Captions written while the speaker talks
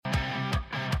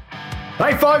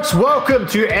Hey folks, welcome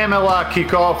to MLR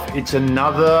Kickoff. It's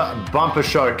another bumper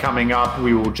show coming up.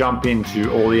 We will jump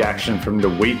into all the action from the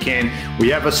weekend. We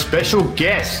have a special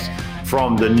guest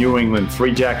from the New England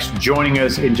Three Jacks joining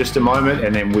us in just a moment,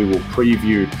 and then we will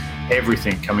preview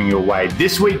everything coming your way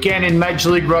this weekend in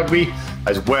Major League Rugby,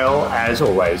 as well as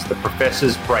always the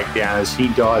Professor's breakdown as he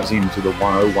dives into the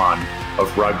 101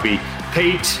 of rugby.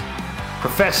 Pete,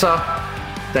 Professor,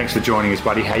 thanks for joining us,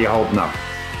 buddy. How you holding up?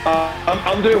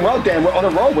 I'm doing well, Dan. We're on a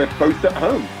roll. We're both at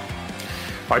home.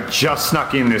 I just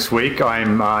snuck in this week.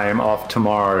 I'm off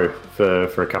tomorrow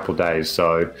for a couple of days,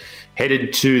 so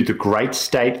headed to the great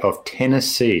state of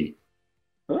Tennessee.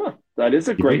 Oh, that is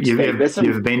a great state.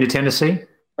 You ever been to Tennessee?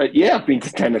 Yeah, I've been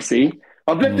to Tennessee.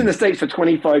 I've lived in the States for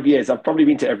 25 years. I've probably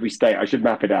been to every state. I should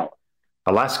map it out.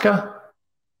 Alaska?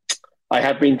 I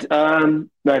have been.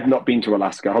 No, I've not been to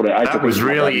Alaska. Hold on. That was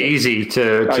really easy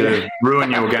to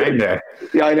ruin your game there.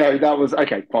 Yeah, I know. That was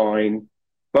okay. Fine,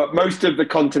 but most of the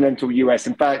continental US.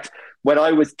 In fact, when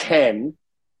I was 10,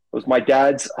 it was my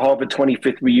dad's Harvard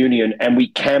 25th reunion, and we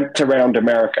camped around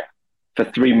America for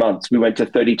 3 months. We went to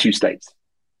 32 states.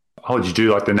 Oh, did you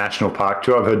do like the national park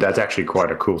tour? I've heard that's actually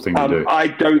quite a cool thing to do. I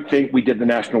don't think we did the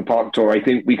national park tour. I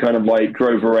think we kind of like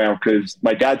drove around because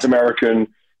my dad's American,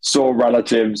 saw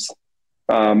relatives.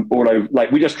 All over, like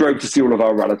we just drove to see all of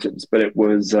our relatives, but it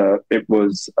was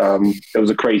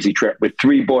a crazy trip with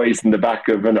 3 boys in the back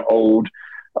of an old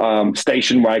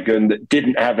station wagon that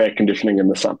didn't have air conditioning in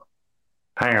the summer.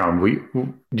 Hang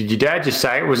on, did your dad just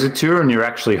say it was a tour and you're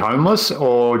actually homeless,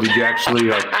 or did you actually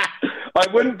like? I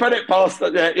wouldn't put it past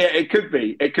that. Yeah, it could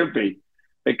be.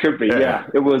 Yeah,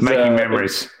 it was making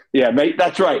memories.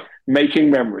 That's right, making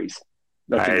memories.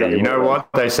 Hey, exactly you know what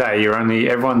they say?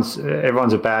 Everyone's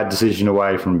a bad decision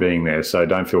away from being there, so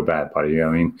don't feel bad, buddy. I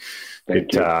mean,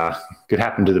 it could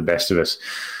happen to the best of us.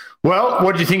 Well,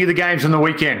 what did you think of the games on the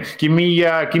weekend? Give me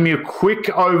a quick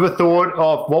overthought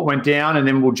of what went down, and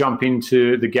then we'll jump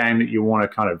into the game that you want to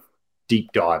kind of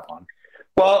deep dive on.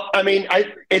 Well, I mean,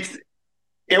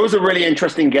 it was a really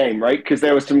interesting game, right? Because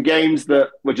there were some games that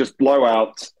were just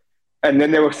blowouts, and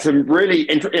then there were some really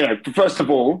first of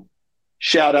all,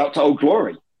 shout out to Old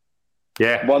Glory.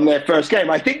 Yeah. Won their first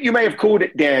game. I think you may have called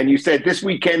it, Dan. You said this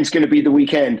weekend's going to be the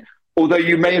weekend, although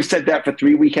you may have said that for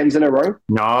 3 weekends in a row.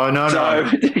 No.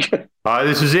 Oh,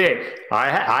 this is it. I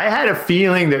had a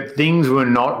feeling that things were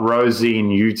not rosy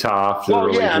in Utah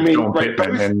after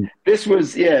this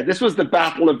was the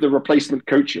battle of the replacement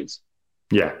coaches.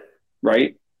 Yeah.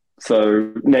 Right?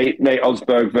 So Nate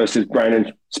Osberg versus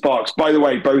Brandon Sparks. By the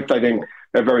way, both, I think,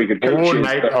 are very good coaches. Or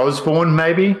Nate Osborne,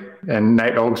 maybe, and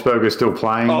Nate Augsburg is still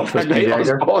playing. For Nate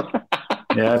Osborne.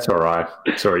 Yeah, that's all right.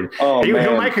 Sorry.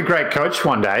 He'll make a great coach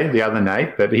one day, the other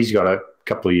Nate, but he's got a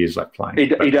couple of years left playing.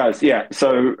 He does, yeah.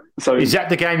 So is that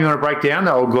the game you want to break down,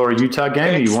 the Old Glory Utah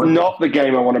game? It's not the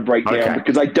game I want to break down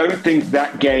because I don't think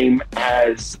that game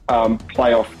has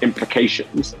playoff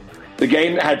implications. The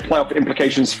game that had playoff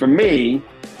implications for me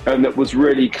and that was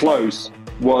really close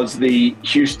was the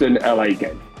Houston-LA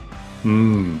game.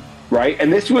 Right,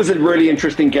 and this was a really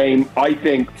interesting game. I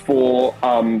think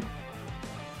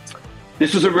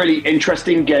this was a really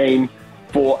interesting game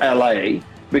for LA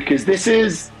because this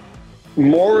is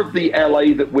more of the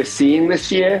LA that we're seeing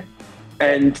this year,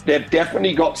 and they've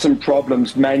definitely got some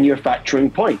problems manufacturing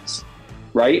points.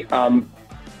 Right,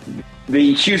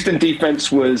 the Houston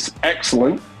defense was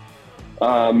excellent,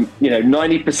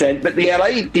 90%, but the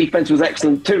LA defense was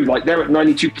excellent too. Like they're at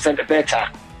 92% of their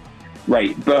tackle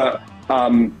rate, but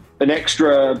an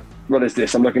extra, what is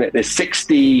this? I'm looking at this,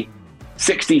 60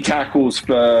 tackles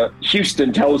for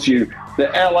Houston tells you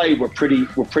that LA were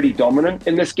pretty dominant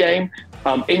in this game.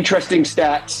 Interesting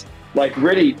stats, like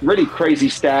really, really crazy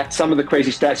stats. Some of the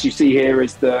crazy stats you see here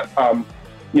is that,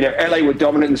 LA were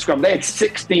dominant in the scrum. They had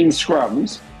 16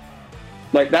 scrums.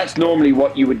 Like that's normally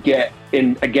what you would get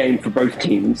in a game for both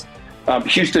teams.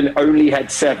 Houston only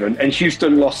had 7, and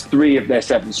Houston lost 3 of their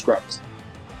 7 scrums.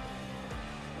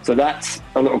 So that's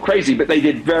a little crazy, but they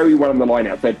did very well in the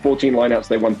lineouts. They had 14 lineouts,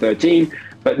 they won 13,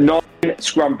 but 9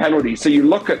 scrum penalties. So you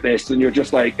look at this and you're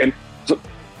just like,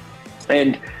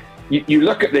 you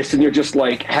look at this and you're just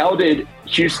like, how did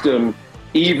Houston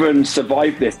even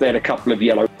survive this? They had a couple of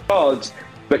yellow cards,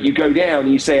 but you go down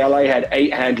and you say LA had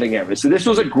 8 handling errors. So this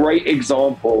was a great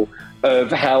example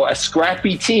of how a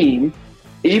scrappy team,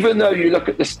 even though you look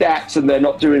at the stats and they're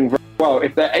not doing very well,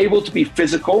 if they're able to be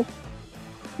physical,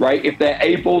 right? If they're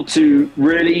able to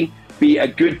really be a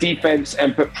good defense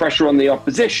and put pressure on the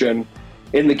opposition,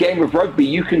 in the game of rugby,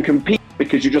 you can compete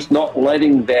because you're just not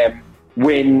letting them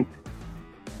win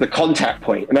the contact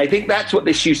point. And I think that's what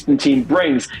this Houston team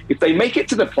brings. If they make it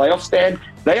to the playoffs, Dan,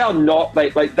 they are not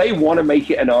like they want to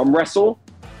make it an arm wrestle.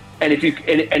 And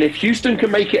if Houston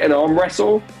can make it an arm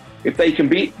wrestle, if they can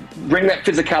bring that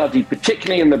physicality,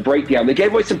 particularly in the breakdown, they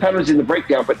gave away some penalties in the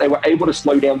breakdown, but they were able to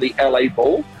slow down the LA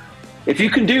ball. If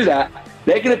you can do that,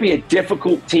 they're going to be a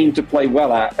difficult team to play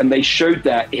well at, and they showed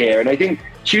that here. And I think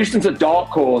Houston's a dark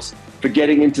horse for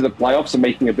getting into the playoffs and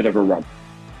making a bit of a run.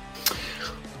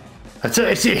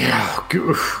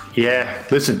 Yeah,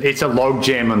 listen, it's a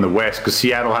logjam on the West because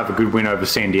Seattle have a good win over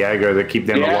San Diego that keep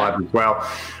them alive as well.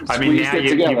 I mean,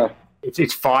 now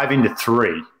it's 5 into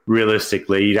 3.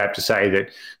 Realistically, you'd have to say that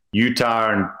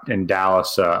Utah and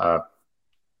Dallas are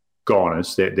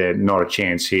goners. They're not a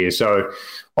chance here. So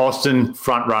Austin,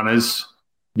 front runners.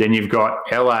 Then you've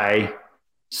got LA,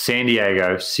 San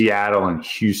Diego, Seattle, and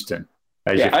Houston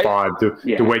as your 5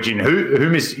 to wedge in. Who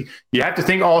miss? You have to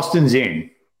think Austin's in.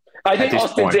 I think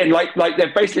Austin's in. Like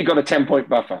they've basically got a 10-point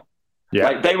buffer. Yeah.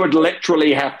 Like they would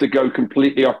literally have to go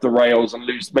completely off the rails and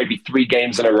lose maybe 3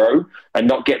 games in a row and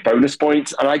not get bonus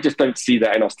points. And I just don't see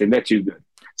that in Austin. They're too good.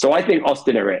 So I think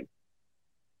Austin are in.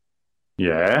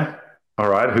 Yeah. All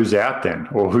right. Who's out then?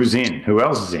 Or who's in? Who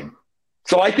else is in?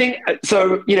 So I think,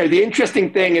 the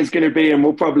interesting thing is going to be, and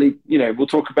we'll probably, we'll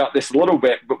talk about this a little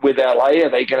bit, but with LA, are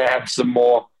they going to have some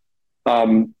more,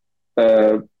 fly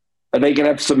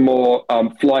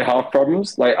half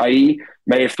problems? Like, i.e.,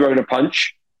 may have thrown a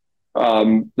punch.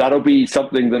 That'll be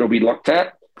something that'll be looked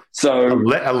at. So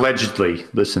allegedly,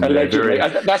 listen. Allegedly,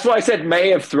 that's why I said may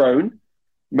have thrown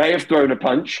a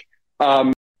punch.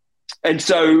 And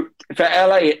so for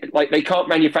LA, like they can't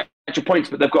manufacture points,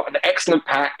 but they've got an excellent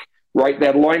pack. Right,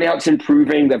 their lineout's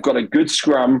improving. They've got a good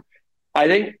scrum. I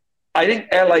think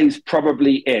LA's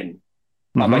probably in.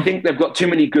 I think they've got too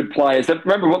many good players.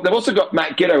 Remember, they've also got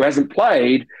Matt Giddo, hasn't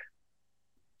played,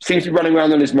 seems to be running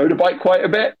around on his motorbike quite a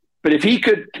bit. But if he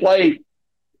could play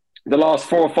the last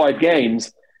 4 or 5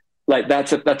 games, like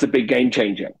that's a big game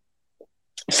changer.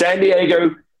 San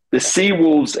Diego, the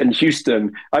Seawolves, and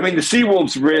Houston. I mean, the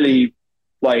Seawolves really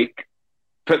like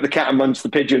put the cat amongst the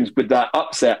pigeons with that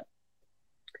upset.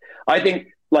 I think,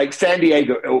 like San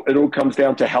Diego, it all comes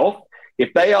down to health.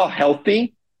 If they are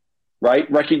healthy, right,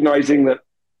 recognizing that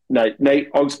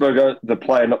Nate Augsburger, the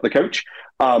player, not the coach,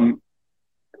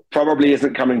 probably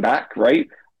isn't coming back, right?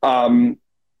 But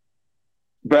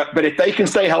if they can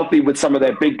stay healthy with some of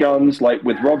their big guns, like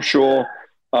with Rob Shaw,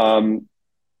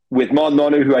 with Mon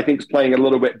Nonu, who I think is playing a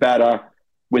little bit better,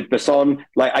 with Basson,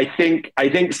 like I think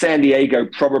San Diego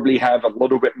probably have a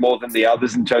little bit more than the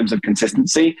others in terms of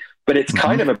consistency, but it's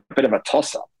kind of a bit of a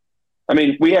toss-up. I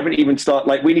mean, we haven't even started,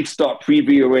 like we need to start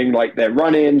previewing like their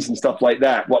run-ins and stuff like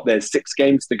that. There's 6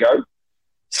 games to go.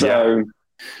 So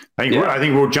I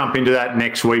think we'll jump into that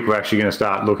next week. We're actually going to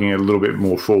start looking a little bit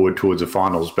more forward towards the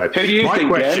finals. But who do you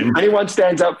think, Dan? Anyone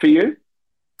stands up for you?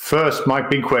 First, my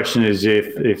big question is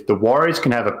if the Warriors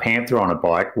can have a panther on a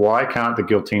bike, why can't the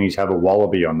Giltinis have a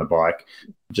wallaby on the bike?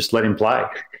 Just let him play.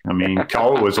 I mean,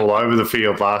 Cole was all over the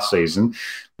field last season.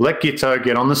 Let Gito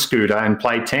get on the scooter and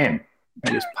play 10.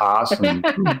 And just pass and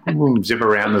zip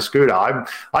around the scooter.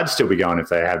 I'd still be going if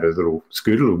they have a little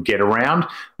scooter, little get around,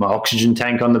 my oxygen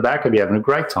tank on the back. I'd be having a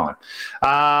great time.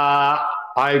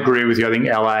 I agree with you. I think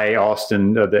LA,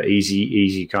 Austin are the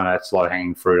easy kind of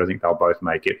low-hanging fruit. I think they'll both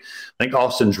make it. I think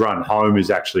Austin's run home is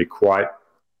actually quite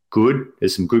good.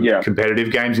 There's some good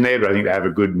competitive games in there, but I think they have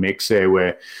a good mix there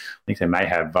where I think they may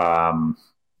have who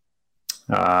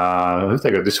have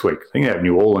they got this week? I think they have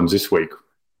New Orleans this week.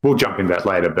 We'll jump into that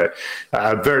later, but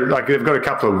they've got a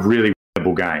couple of really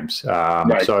winnable games.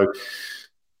 Right. So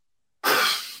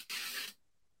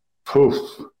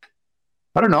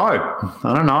I don't know.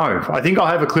 I think I'll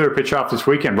have a clearer picture after this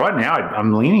weekend. Right now,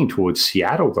 I'm leaning towards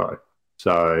Seattle, though.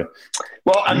 So,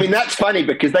 well, I mean, that's funny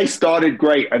because they started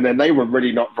great and then they were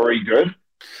really not very good.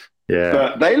 Yeah,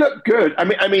 but they look good.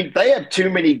 I mean, they have too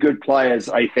many good players,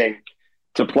 I think,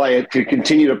 to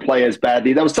continue to play as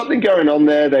badly. There was something going on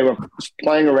there. They were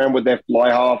playing around with their fly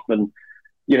half, and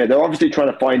they're obviously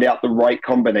trying to find out the right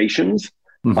combinations.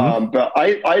 But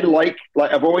I like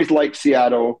I've always liked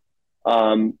Seattle.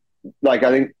 I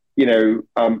think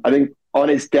on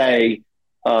his day,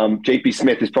 JP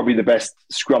Smith is probably the best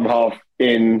scrum half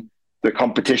in the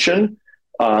competition.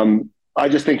 I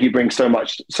just think he brings so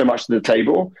much to the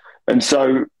table, and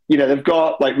so. They've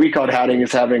got Ricard Howding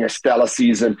is having a stellar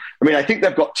season. I mean, I think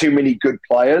they've got too many good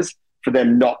players for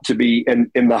them not to be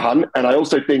in the hunt. And I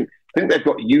also think they've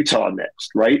got Utah next,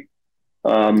 right?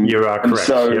 You are correct.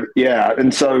 So,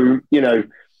 And so,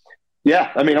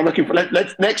 I mean, I'm looking for,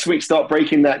 let's next week start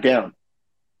breaking that down.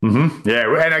 Mm-hmm.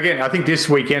 Yeah, and again, I think this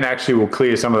weekend actually will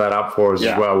clear some of that up for us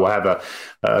as well. We'll have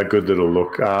a good little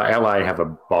look. LA have a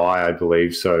bye, I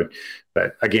believe. So,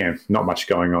 but again, not much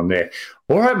going on there.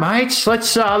 All right, mates,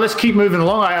 let's keep moving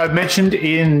along. I mentioned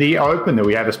in the open that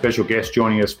we have a special guest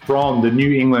joining us from the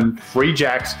New England Free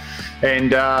Jacks,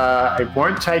 and it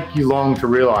won't take you long to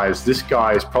realize this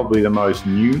guy is probably the most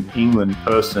New England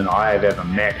person I have ever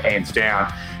met, hands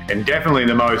down. And definitely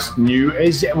the most new.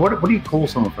 What do you call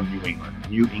someone from New England?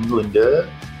 New Englander?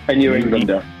 A New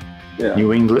Englander. Yeah.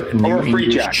 New England. Or a Free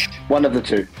Jack. One of the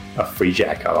two. A Free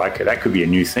Jack. I like it. That could be a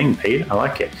new thing, Pete. I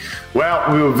like it.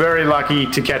 Well, we were very lucky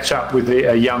to catch up with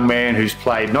a young man who's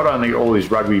played not only all his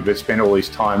rugby, but spent all his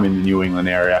time in the New England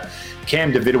area.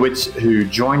 Cam Davidowitz, who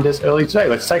joined us early today.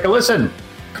 Let's take a listen.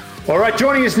 All right,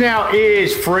 joining us now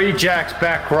is Free Jacks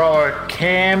back rower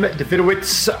Cam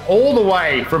Davidowitz, all the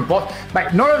way from Boston.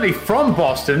 Mate, not only from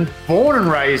Boston, born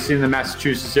and raised in the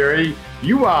Massachusetts area,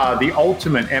 you are the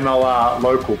ultimate MLR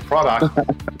local product.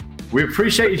 We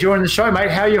appreciate you joining the show,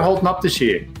 mate. How are you holding up this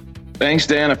year? Thanks,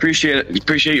 Dan. Appreciate it.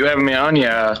 Appreciate you having me on.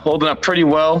 Yeah, holding up pretty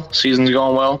well. Season's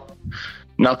going well.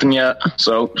 Nothing yet,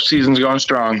 so season's going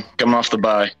strong. Coming off the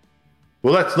bye.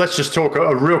 Well, let's just talk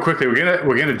real quickly.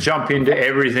 We're gonna jump into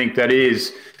everything that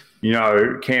is,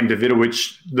 Cam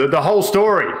Davidowitz, the whole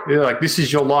story. Like, this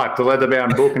is your life, the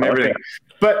leather-bound book and everything.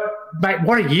 But mate,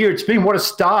 what a year it's been! What a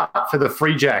start for the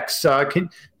Free Jacks.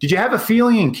 Did you have a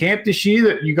feeling in camp this year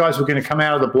that you guys were going to come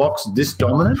out of the blocks this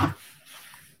dominant?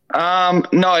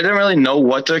 No, I didn't really know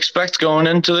what to expect going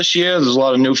into this year. There's a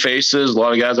lot of new faces, a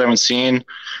lot of guys I haven't seen.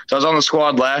 So I was on the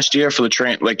squad last year for the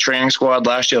training squad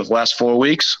last year, the last 4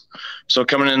 weeks. So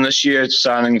coming in this year,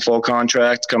 signing a full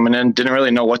contract, coming in, didn't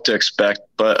really know what to expect.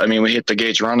 But, I mean, we hit the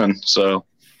gates running, so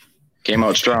came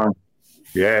out strong.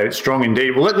 Yeah, it's strong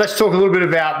indeed. Well, let's talk a little bit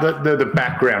about the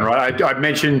background, right? I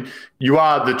mentioned you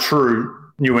are the true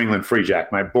New England Free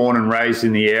Jack, mate. Born and raised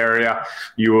in the area.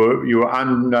 You were I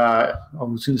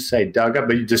was going to say dug up,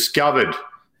 but you discovered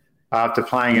after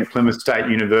playing at Plymouth State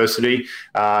University,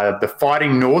 the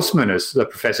Fighting Norseman, as the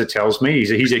professor tells me.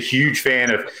 He's a huge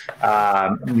fan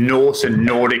of Norse and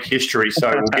Nordic history,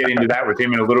 so we'll get into that with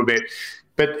him in a little bit.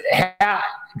 But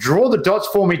draw the dots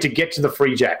for me to get to the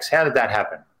Free Jacks. How did that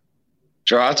happen?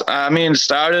 Sure. I mean, it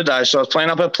started, I was playing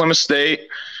up at Plymouth State,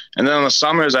 and then in the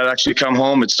summers I'd actually come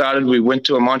home. It started, we went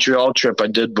to a Montreal trip I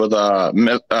did with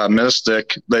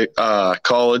Mystic, the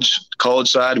college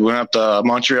side. We went up to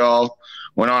Montreal,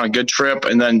 went on a good trip,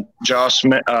 and then Josh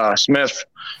Smith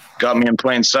got me in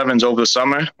playing sevens over the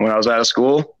summer when I was out of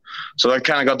school. So that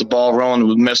kind of got the ball rolling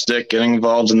with Mystic, getting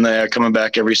involved in there, coming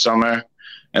back every summer.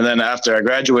 And then after I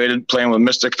graduated, playing with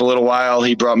Mystic for a little while,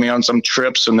 he brought me on some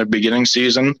trips in the beginning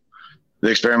season. The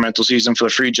experimental season for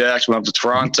the Free Jacks, went up to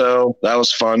Toronto. That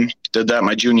was fun. Did that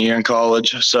my junior year in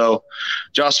college. So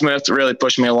Josh Smith really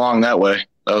pushed me along that way.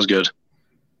 That was good.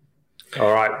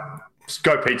 All right.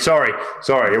 Go, Pete. Sorry.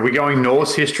 Are we going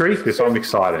Norse history? Because I'm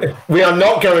excited. We are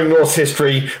not going Norse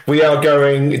history. We are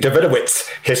going Davidowitz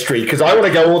history, because I want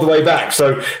to go all the way back.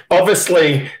 So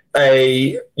obviously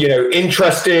a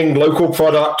interesting local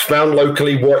product, found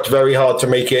locally, worked very hard to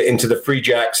make it into the Free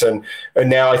Jacks, and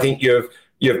now I think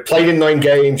You've played in 9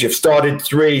 games, you've started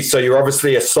 3, so you're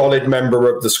obviously a solid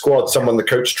member of the squad, someone the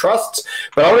coach trusts.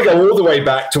 But I want to go all the way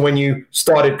back to when you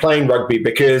started playing rugby,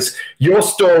 because your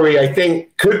story, I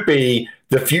think, could be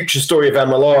the future story of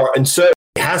MLR, and certainly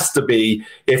has to be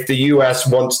if the US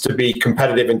wants to be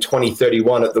competitive in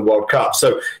 2031 at the World Cup.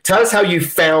 So tell us how you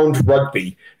found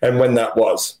rugby and when that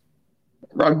was.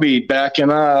 Rugby back in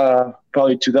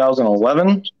probably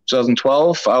 2011,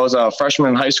 2012. I was a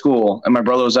freshman in high school, and my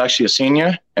brother was actually a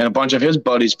senior, and a bunch of his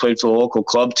buddies played for the local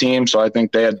club team. So I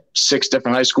think they had 6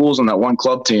 different high schools on that one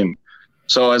club team.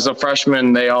 So as a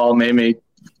freshman, they all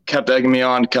kept egging me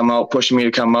on to come out, pushing me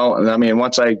to come out. And I mean,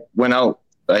 once I went out,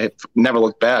 I never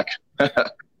looked back.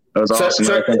 That was awesome.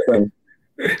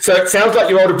 So it sounds like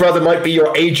your older brother might be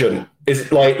your agent. Is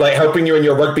it like helping you in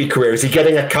your rugby career? Is he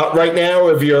getting a cut right now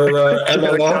of your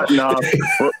MLR? No,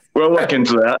 we're looking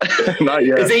to that. Not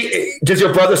yet. Does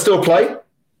your brother still play?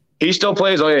 He still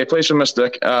plays. Oh yeah, he plays for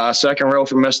Mystic. Second row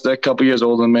for Mystic, a couple years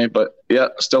older than me, but yeah,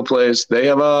 still plays.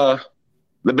 They've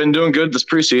been doing good this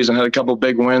preseason. Had a couple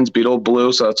big wins, beat Old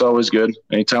Blue, so that's always good.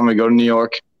 Anytime we go to New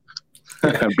York.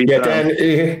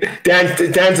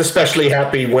 Dan's especially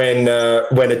happy when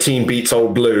a team beats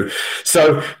Old Blue.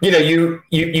 So you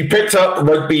picked up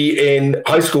rugby in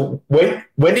high school.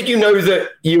 When did you know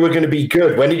that you were going to be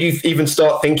good? When did you even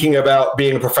start thinking about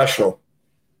being a professional?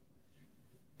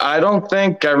 I don't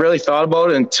think I really thought about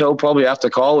it until probably after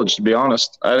college, to be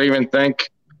honest. I didn't even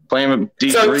think playing with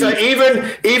D3.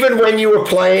 So even when you were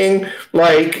playing,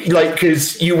 like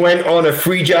because you went on a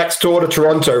Free Jacks tour to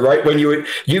Toronto, right? When you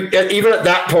even at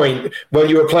that point when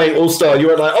you were playing All-Star, you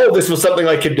were like, oh, this was something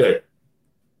I could do.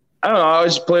 I don't know. I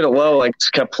always played it low, like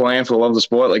just kept playing for the love of the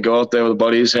sport, like go out there with the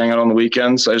buddies, hang out on the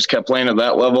weekends. I just kept playing at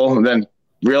that level and then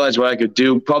realized what I could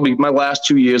do. Probably my last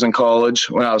 2 years in college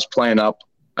when I was playing up,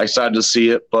 I started to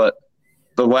see it, but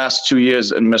the last 2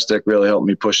 years in Mystic really helped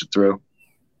me push it through.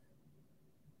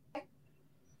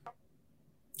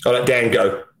 I'll let Dan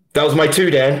go. That was my 2,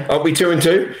 Dan. Aren't we 2 and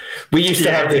 2? We used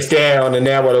to have this down, and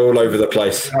now we're all over the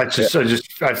place.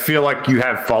 I feel like you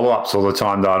have follow-ups all the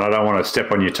time, though, and I don't want to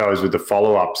step on your toes with the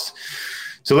follow-ups.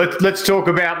 So let's talk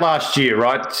about last year,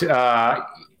 right?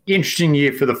 Interesting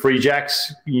year for the Free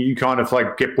Jacks. You kind of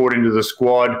like get brought into the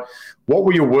squad. What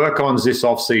were your work-ons this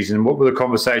off-season? What were the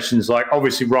conversations like?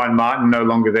 Obviously, Ryan Martin no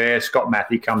longer there. Scott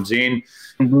Matthew comes in.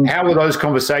 Mm-hmm. How were those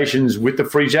conversations with the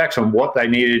Free Jacks on what they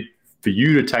needed for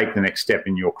you to take the next step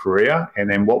in your career? And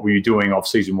then what were you doing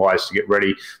off-season wise to get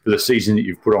ready for the season that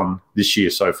you've put on this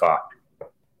year so far?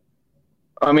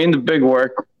 I mean, the big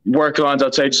work-ons,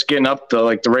 I'd say just getting up to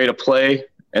like the rate of play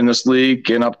in this league,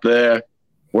 getting up there,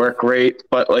 work rate.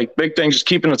 But like big things, just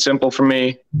keeping it simple for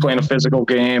me, playing a physical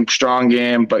game, strong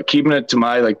game, but keeping it to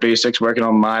my like basics, working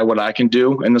on what I can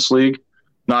do in this league,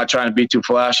 not trying to be too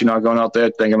flashy, not going out there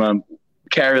thinking I'm going to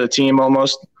carry the team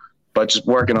almost, but just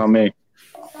working on me.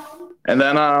 And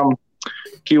then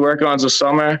key work-ons this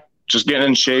summer, just getting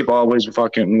in shape, always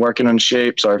fucking working in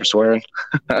shape. Sorry for swearing.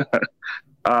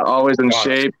 Always in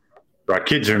shape. Right,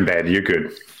 kids are in bed. You're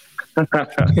good.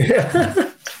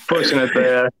 Pushing it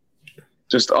there.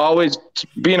 Just always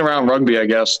being around rugby, I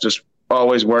guess, just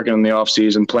always working in the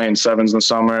off-season, playing sevens in the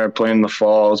summer, playing in the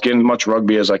falls, getting as much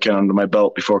rugby as I can under my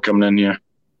belt before coming in here.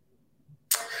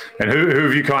 And who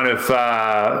have you kind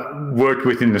of worked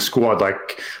with in the squad?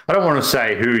 Like, I don't want to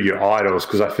say who are your idols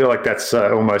because I feel like that's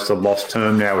almost a lost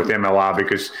term now with MLR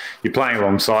because you're playing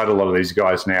alongside a lot of these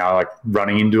guys now, like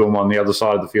running into them on the other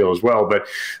side of the field as well. But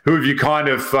who have you kind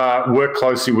of worked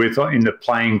closely with in the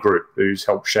playing group who's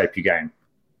helped shape your game?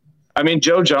 I mean,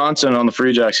 Joe Johnson on the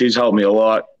Free Jacks, he's helped me a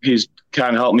lot. He's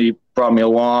kind of helped me, brought me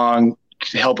along,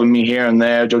 helping me here and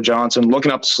there. Joe Johnson,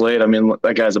 looking up to Slade, I mean,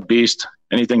 that guy's a beast.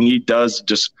 Anything he does,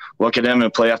 just look at him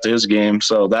and play after his game.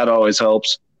 So that always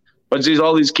helps. But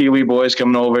all these Kiwi boys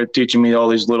coming over, teaching me all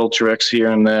these little tricks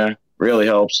here and there really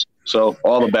helps. So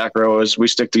all the back rowers, we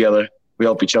stick together. We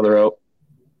help each other out.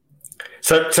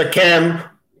 So Cam,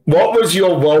 what was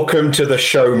your welcome to the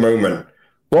show moment?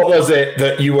 What was it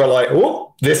that you were like,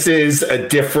 oh, this is a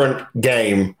different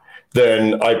game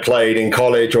than I played in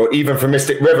college or even for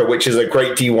Mystic River, which is a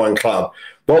great D1 club?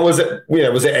 What was it?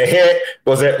 Was it a hit?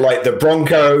 Was it like the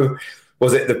Bronco?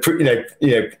 Was it the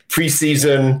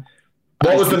preseason?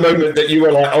 What was the moment that you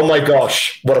were like, oh my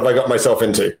gosh, what have I got myself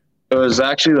into? It was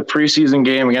actually the preseason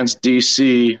game against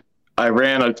DC. I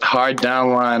ran a hard down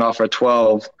line off our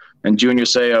 12, and Junior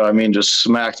Seau, just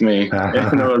smacked me.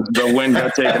 And the wind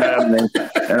got taken out of me.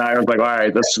 And I was like, all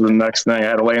right, this is the next thing. I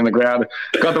had to lay in the ground.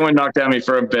 Got the wind knocked out of me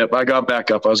for a bit, but I got back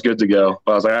up. I was good to go.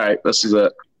 But I was like, all right, this is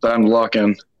it. Time to lock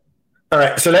in. All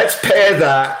right, so let's pair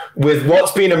that with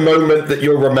what's been a moment that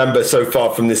you'll remember so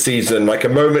far from this season, like a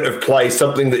moment of play,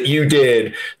 something that you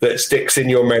did that sticks in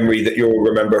your memory that you'll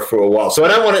remember for a while. So I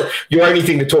don't want your only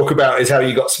thing to talk about is how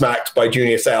you got smacked by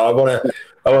Junior Seau. I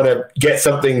want to get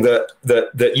something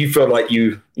that you feel like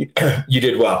you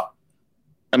did well.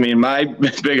 I mean, my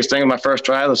biggest thing was my first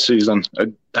try of the season.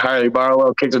 Harley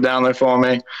Barlow kicked it down there for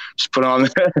me, just put on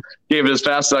there, gave it as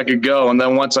fast as I could go. And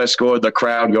then once I scored, the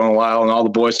crowd going wild and all the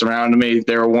boys surrounded me.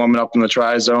 They were warming up in the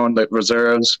try zone, the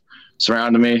reserves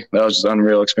surrounded me. That was just an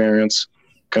unreal experience.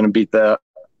 Couldn't beat that.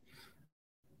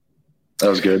 That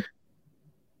was good.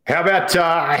 How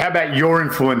about your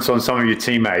influence on some of your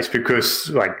teammates? Because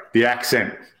like the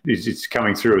accent is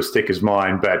coming through as thick as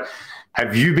mine, but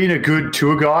have you been a good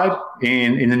tour guide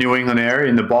in the New England area,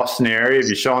 in the Boston area? Have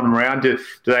you shown them around? Do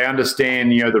they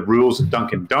understand, the rules of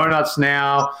Dunkin' Donuts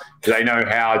now? Do they know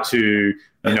how to,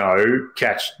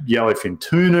 catch yellowfin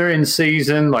tuna in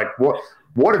season? Like what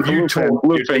have you taught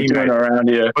your teammates around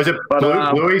here? Was it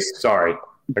Bluey? Sorry.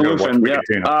 Bluefin,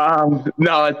 yeah.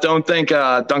 No, I don't think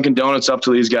Dunkin' Donuts up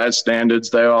to these guys' standards.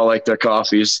 They all like their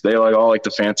coffees. They all like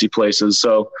the fancy places.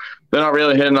 So they're not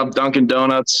really hitting up Dunkin'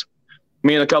 Donuts.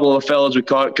 Me and a couple of the fellas, we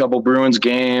caught a couple Bruins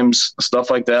games,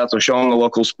 stuff like that. So showing the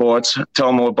local sports, tell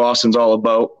them what Boston's all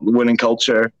about, winning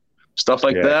culture, stuff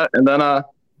like that. And then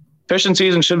fishing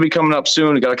season should be coming up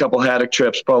soon. We got a couple haddock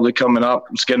trips probably coming up.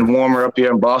 It's getting warmer up here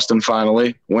in Boston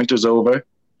finally. Winter's over.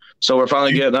 So we're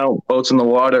finally getting out, boats in the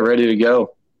water, ready to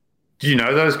go. Do you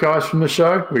know those guys from the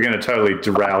show? We're going to totally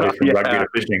derail you from rugby to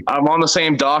fishing. I'm on the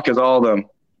same dock as all of them.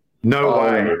 No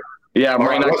way. Yeah, I'm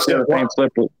right next to the same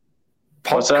slip.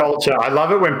 Pop culture. I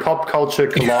love it when pop culture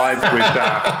collides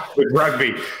with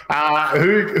rugby.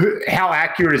 How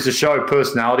accurate is the show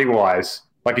personality-wise?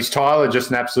 Like, is Tyler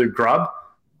just an absolute grub?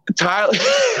 Tyler's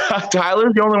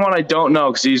the only one I don't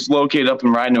know because he's located up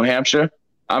in Rye, New Hampshire.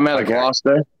 I'm at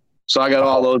Gloucester. So I got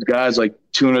all those guys like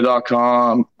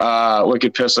Tuna.com,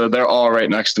 Wicked Pisser. They're all right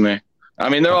next to me. I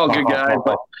mean, they're all good guys.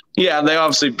 But yeah, they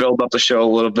obviously build up the show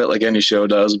a little bit like any show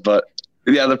does. But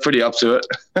yeah, they're pretty up to it.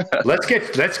 Let's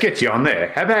get you on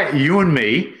there. How about you and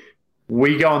me?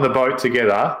 We go on the boat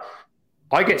together.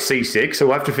 I get seasick, so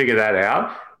we'll have to figure that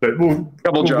out. But we'll be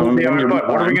on the boat.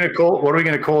 What are we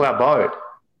going to call our boat?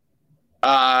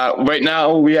 Right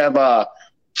now we have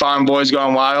Farm Boys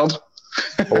Gone Wild.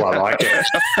 Oh, I like it.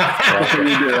 We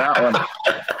do that one.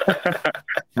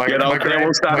 My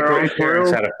grandparents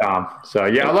had a farm, so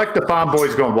yeah, I like the Farm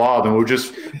Boys Gone Wild, and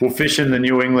we'll fish in the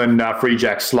New England Free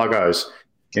Jack Sluggos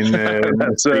in the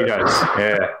mosquitoes.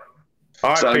 Yeah.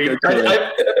 All right, Pete.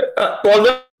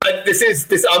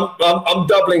 I'm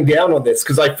doubling down on this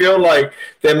because I feel like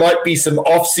there might be some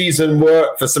off-season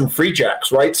work for some Free Jacks,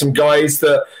 right? Some guys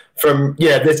that.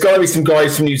 There's got to be some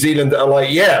guys from New Zealand that are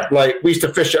like we used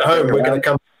to fish at home. We're going to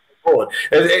come forward.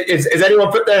 Is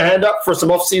anyone put their hand up for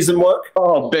some off-season work?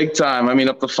 Oh, big time. I mean,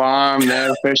 up the farm,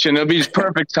 they're fishing. It'll be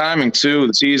perfect timing, too.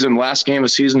 Last game of the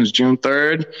season is June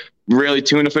 3rd. Really,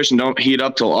 tuna fishing don't heat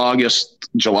up till August,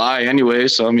 July anyway.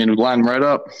 So, I mean, we line right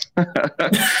up. Maybe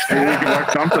we can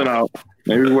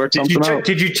work something out.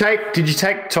 Did you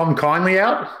take Tom Kindly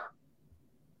out?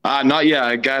 Not yet.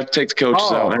 I got to take the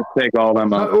coaches out. I have to take all of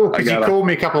them out. Oh, because he called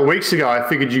me a couple of weeks ago. I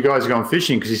figured you guys had gone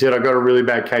fishing because he said I got a really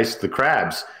bad case of the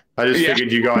crabs. I just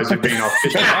figured you guys had been off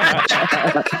fishing.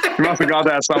 You must have got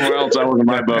that somewhere else. That wasn't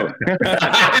my boat.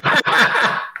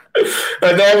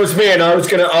 And there was me, and I was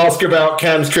going to ask about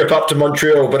Cam's trip up to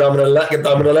Montreal, but I'm going to let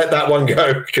that one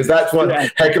go because that's one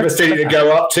heck of a city to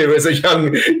go up to as a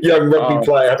young rugby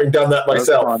player, having done that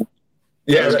myself.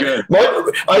 Yeah, that's good.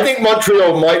 I think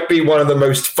Montreal might be one of the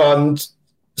most fun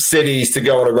cities to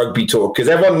go on a rugby tour because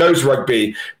everyone knows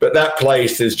rugby, but that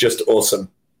place is just awesome.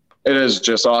 It is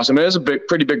just awesome. It is a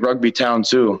pretty big rugby town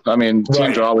too. I mean,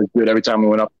 teams are always good every time we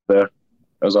went up there. It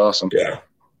was awesome. Yeah.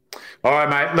 All right,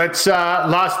 mate. Let's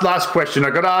last question.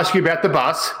 I got to ask you about the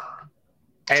bus,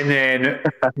 and then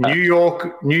New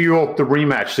York, the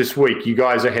rematch this week. You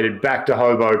guys are headed back to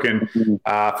Hoboken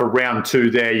for round 2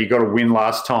 there. You got a win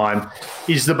last time.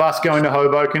 Is the bus going to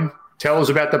Hoboken? Tell us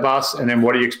about the bus, and then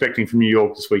what are you expecting from New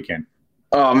York this weekend?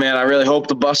 Oh, man, I really hope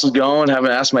the bus is going.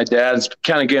 Haven't asked my dad. It's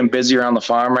kind of getting busy around the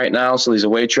farm right now, so these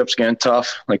away trips getting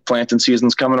tough. Like planting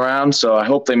season's coming around, so I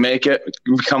hope they make it.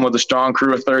 We come with a strong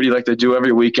crew of 30 like they do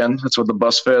every weekend. That's what the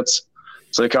bus fits.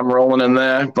 So they come rolling in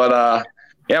there. But,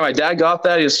 yeah, my dad got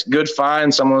that. He's good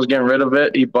find. Someone was getting rid of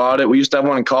it. He bought it. We used to have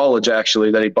one in college,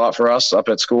 actually, that he bought for us up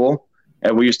at school.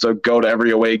 And we used to go to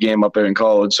every away game up there in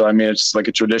college. So, I mean, it's like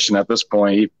a tradition at this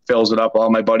point. He fills it up. All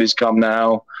my buddies come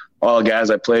now. All the guys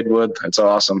I played with. It's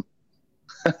awesome.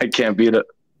 I can't beat it.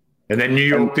 And then New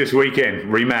York this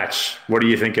weekend, rematch. What are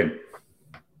you thinking?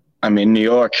 I mean, New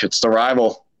York, it's the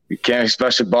rival. You can't,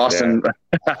 especially Boston.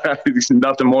 Yeah. There's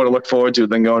nothing more to look forward to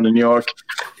than going to New York.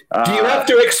 Do you have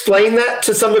to explain that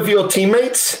to some of your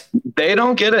teammates? They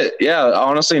don't get it. Yeah,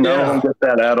 honestly, no one gets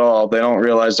that at all. They don't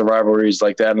realize the rivalry is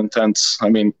like that intense. I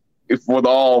mean, with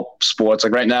all sports,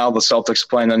 like right now, the Celtics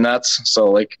playing the Nets.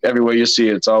 So, like, everywhere you see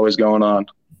it, it's always going on.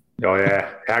 Oh, yeah.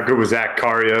 How good was that?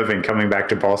 Kyrie Irving coming back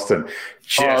to Boston.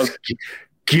 Just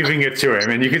giving it to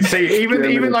him. And you can see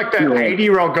even like that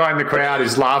 80-year-old guy in the crowd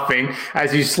is laughing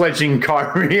as he's sledging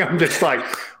Kyrie. I'm just like,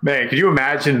 man, could you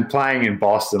imagine playing in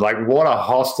Boston? Like, what a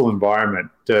hostile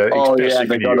environment, especially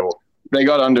for New York. They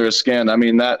got under his skin. I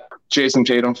mean, that Jason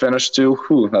Tatum finish too,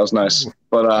 that was nice.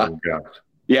 But,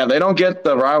 yeah, they don't get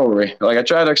the rivalry. Like, I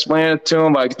try to explain it to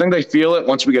them. I think they feel it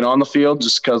once we get on the field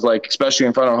just because, like, especially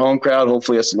in front of our home crowd,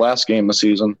 hopefully it's the last game of the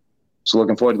season. So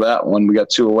looking forward to that one. We got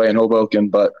 2 away in Hoboken,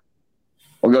 but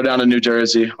we'll go down to New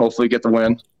Jersey, hopefully get the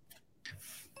win.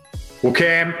 Well,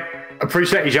 Cam,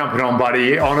 appreciate you jumping on,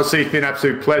 buddy. Honestly, it's been an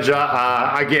absolute pleasure.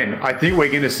 Again, I think we're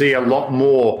going to see a lot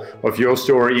more of your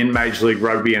story in Major League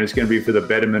Rugby, and it's going to be for the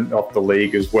betterment of the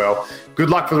league as well. Good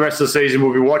luck for the rest of the season.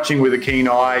 We'll be watching with a keen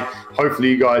eye. Hopefully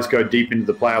you guys go deep into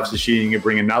the playoffs this year and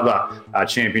bring another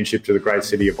championship to the great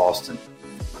city of Boston.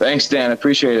 Thanks, Dan. I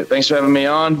appreciate it. Thanks for having me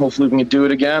on. Hopefully we can do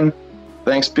it again.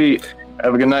 Thanks, Pete.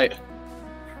 Have a good night.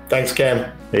 Thanks,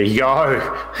 Cam. There you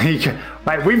go.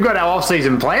 Mate, we've got our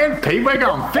off-season planned, Pete. We're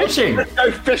going fishing. Let's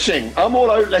go fishing. I'm all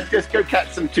out. Let's just go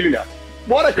catch some tuna.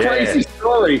 What a crazy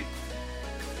story.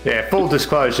 Yeah, full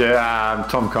disclosure,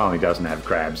 Tom Kindly doesn't have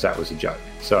crabs. That was a joke.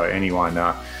 So anyone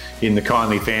in the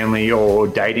Kindly family or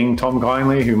dating Tom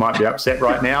Kindly who might be upset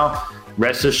right now,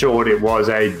 rest assured it was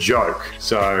a joke.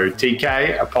 So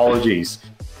TK, apologies.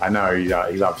 I know he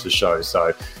loves the show,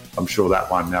 so I'm sure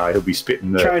that one he'll be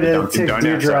spitting the Dunkin' Donuts. Try to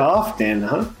Deirdre off then,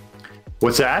 huh?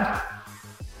 What's that?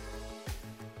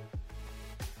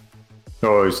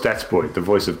 Oh, Stats Boy, the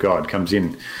voice of God, comes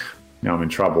in. Now I'm in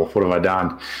trouble. What have I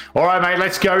done? All right, mate,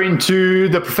 let's go into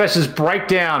the Professor's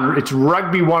Breakdown. It's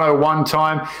Rugby 101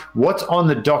 time. What's on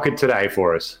the docket today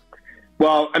for us?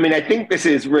 Well, I mean, I think this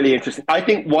is really interesting. I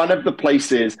think one of the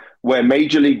places where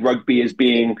Major League Rugby is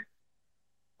being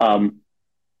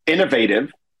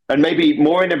innovative, and maybe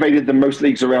more innovative than most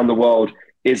leagues around the world,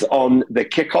 is on the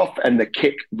kickoff and the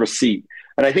kick receipt.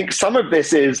 And I think some of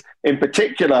this is in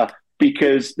particular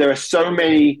because there are so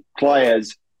many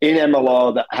players in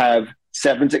MLR that have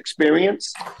sevens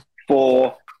experience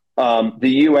for the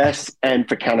US and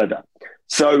for Canada.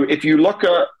 So if you look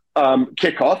at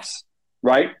kickoffs,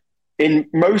 right, in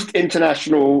most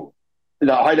international,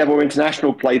 high-level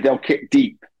international play, they'll kick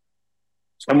deep.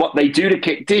 And what they do to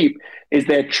kick deep is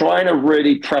they're trying to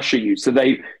really pressure you. So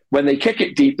when they kick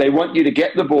it deep, they want you to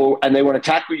get the ball and they want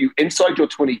to tackle you inside your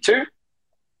 22.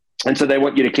 And so they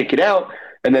want you to kick it out.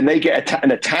 And then they get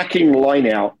an attacking line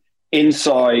out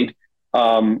inside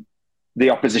the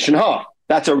opposition half.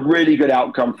 That's a really good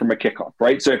outcome from a kickoff,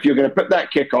 right? So if you're going to put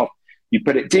that kickoff, you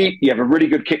put it deep, you have a really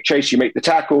good kick chase, you make the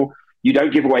tackle, you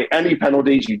don't give away any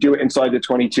penalties, you do it inside the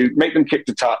 22, make them kick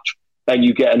to touch, and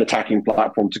you get an attacking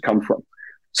platform to come from.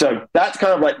 So that's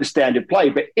kind of like the standard play.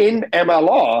 But in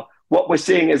MLR, what we're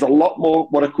seeing is a lot more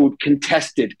what are called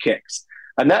contested kicks.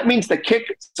 And that means the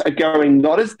kicks are going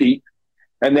not as deep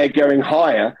and they're going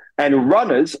higher, and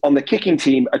runners on the kicking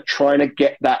team are trying to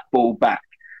get that ball back.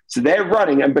 So they're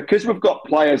running, and because we've got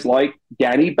players like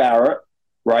Danny Barrett,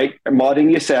 right, and Martin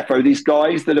Yosefo, these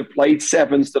guys that have played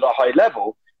sevens that are high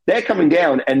level, they're coming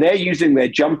down and they're using their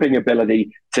jumping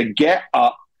ability to get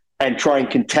up and try and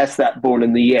contest that ball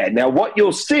in the air. Now, what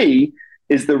you'll see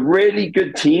is the really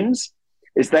good teams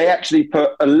is they actually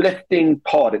put a lifting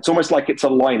pod. It's almost like it's a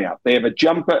line out. They have a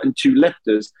jumper and two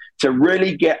lifters to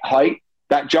really get height.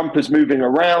 That jumper's moving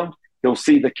around. He'll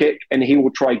see the kick and he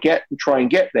will try and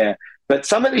get there. But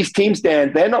some of these teams,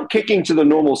 Dan, they're not kicking to the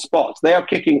normal spots. They are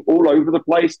kicking all over the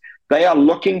place. They are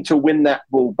looking to win that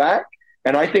ball back.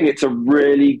 And I think it's a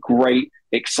really great,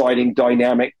 exciting,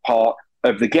 dynamic part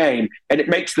of the game. And it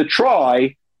makes the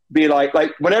try be like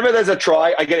whenever there's a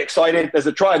try, I get excited. There's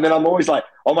a try. And then I'm always like,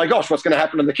 oh my gosh, what's going to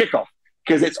happen in the kickoff?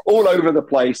 Because it's all over the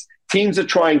place. Teams are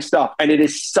trying stuff. And it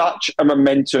is such a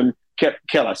momentum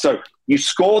killer. So you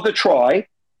score the try,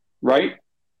 right?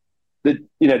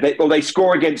 They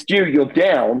score against you, you're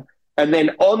down. And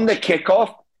then on the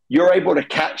kickoff, you're able to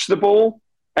catch the ball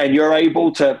and you're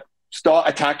able to start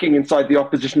attacking inside the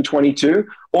opposition 22.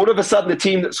 All of a sudden, the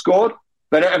team that scored,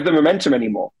 they don't have the momentum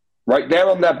anymore, right? They're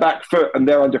on their back foot and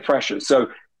they're under pressure. So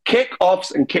kick-offs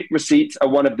and kick receipts are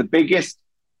one of the biggest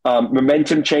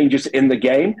momentum changes in the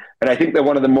game. And I think they're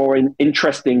one of the more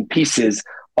interesting pieces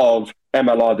of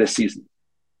MLR this season.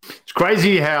 It's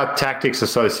crazy how tactics are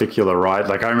so secular, right?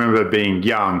 Like I remember being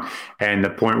young and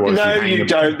the point was... No, you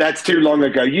don't. That's too long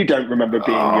ago. You don't remember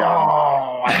being young.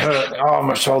 Oh, I hurt. Oh,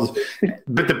 my shoulders.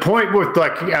 But the point with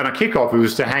like on a kickoff, it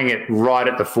was to hang it right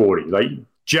at the 40. Like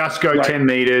just go 10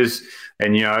 meters.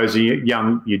 And, as a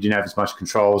young, you didn't have as much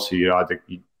control. So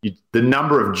the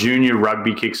number of junior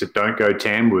rugby kicks that don't go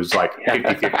 10 was like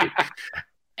 50-50.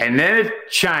 And then it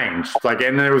changed.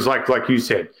 And then it was like you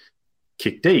said,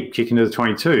 kick deep, kick into the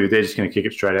 22. They're just going to kick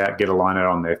it straight out, get a line out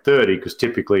on their 30, because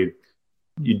typically,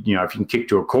 if you can kick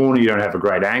to a corner, you don't have a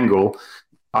great angle.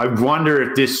 I wonder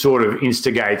if this sort of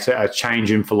instigates a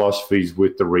change in philosophies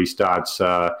with the restarts,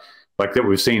 like that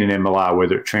we've seen in MLR,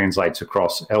 whether it translates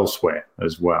across elsewhere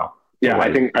as well. Yeah,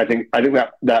 I think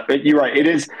that you're right. It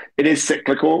is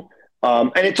cyclical,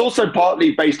 and it's also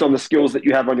partly based on the skills that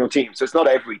you have on your team. So it's not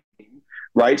every team,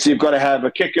 right? So you've got to have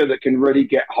a kicker that can really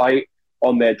get height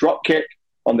on their drop kick,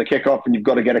 on the kickoff, and you've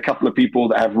got to get a couple of people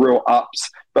that have real ups.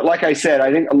 But like I said,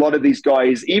 I think a lot of these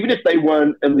guys, even if they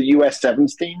weren't in the US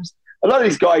sevens teams, a lot of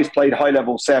these guys played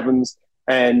high-level sevens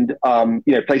and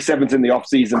play sevens in the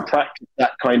off-season, practice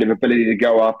that kind of ability to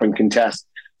go up and contest.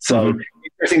 So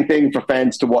interesting thing for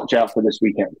fans to watch out for this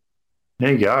weekend.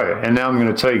 There you go. And now I'm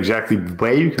going to tell you exactly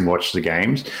where you can watch the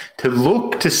games to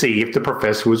look to see if the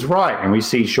professor was right. And we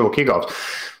see short kickoffs.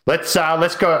 Let's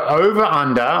go over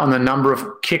under on the number of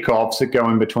kickoffs that go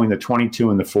in between the 22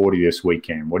 and the 40 this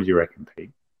weekend. What do you reckon,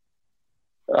 Pete?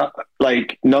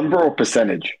 Like number or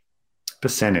percentage?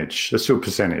 percentage. Let's do a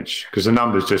percentage because the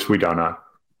numbers we don't know.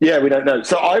 Yeah, we don't know.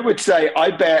 So I would say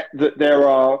I bet that there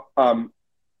are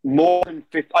more than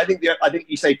 50. I think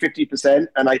you say 50%,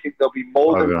 and I think there'll be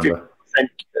more than 50%.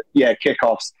 Yeah,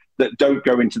 kickoffs that don't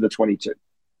go into the 22.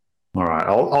 All right,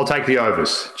 I'll take the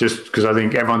overs just because I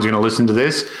think everyone's going to listen to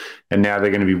this, and now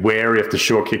they're going to be wary of the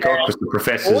short kickoff because the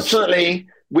professors. Fortunately,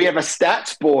 we have a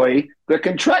stats boy that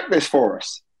can track this for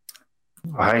us.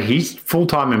 He's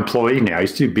full-time employee now.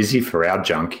 He's too busy for our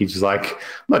junk. He's like,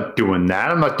 I'm not doing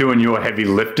that. I'm not doing your heavy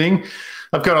lifting.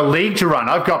 I've got a league to run.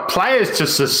 I've got players to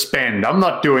suspend. I'm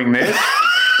not doing this.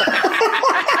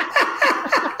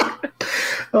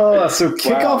 So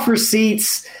kickoff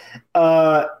receipts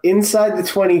inside the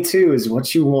 22 is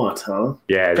what you want, huh?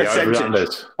 Yeah, the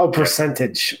percentage.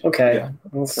 Percentage. Okay. Yeah.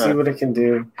 We'll see what it can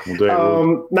do.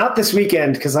 We'll not this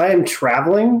weekend because I am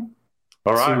traveling.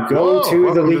 All right. To go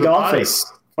to the league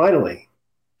office, finally.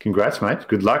 Congrats, mate.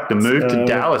 Good luck. The move to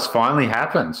Dallas finally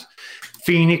happens.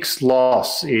 Phoenix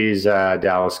loss is a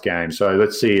Dallas game. So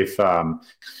let's see if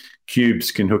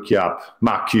Cubes can hook you up.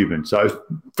 Mark Cuban. So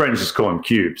friends just call him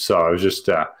Cubes. So I was just,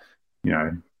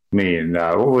 me and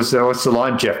what's the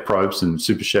line? Jeff Probst and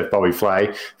Super Chef Bobby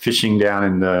Flay fishing down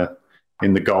in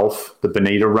the Gulf, the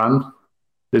Bonita run.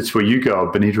 That's where you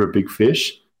go. Bonita, a big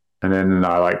fish. And then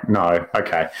no,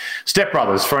 okay. Step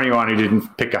Brothers, for anyone who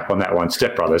didn't pick up on that one,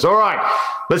 Step Brothers. All right,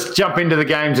 let's jump into the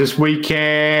games this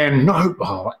weekend.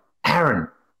 Aaron,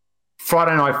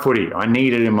 Friday night footy. I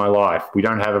need it in my life. We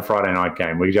don't have a Friday night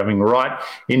game. We're jumping right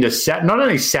into not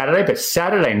only Saturday, but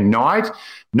Saturday night.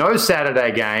 No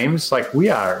Saturday games. I've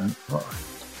got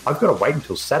to wait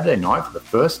until Saturday night for the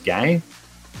first game.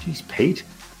 Jeez, Pete.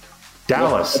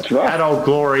 Dallas at Old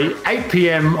Glory, 8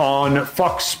 p.m. on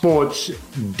Fox Sports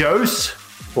Dose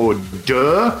or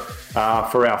Deux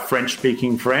for our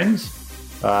French-speaking friends.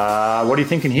 What are you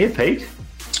thinking here, Pete?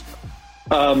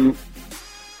 I'm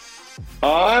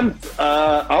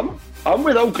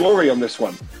with Old Glory on this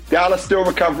one. Dallas still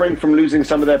recovering from losing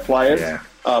some of their players. Yeah.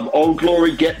 Old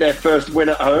Glory get their first win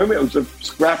at home. It was a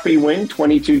scrappy win,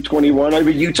 22-21 over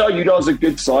Utah. Utah's a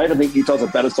good side. I think Utah's a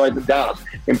better side than Dallas.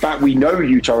 In fact, we know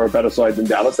Utah are a better side than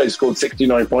Dallas. They scored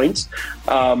 69 points.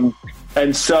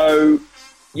 And so,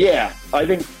 yeah, I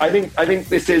think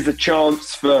this is a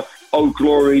chance for Old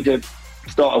Glory to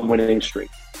start a winning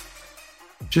streak.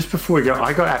 Just before we go,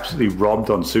 I got absolutely robbed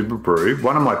on Super Brew.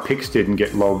 One of my picks didn't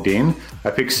get logged in.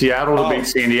 I picked Seattle to beat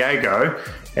San Diego,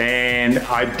 and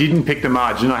I didn't pick the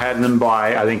margin. I had them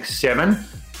by, I think, 7.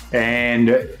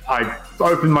 And I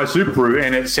opened my Super Brew,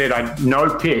 and it said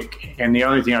no pick. And the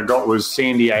only thing I got was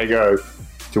San Diego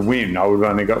to win. I would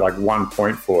have only got 1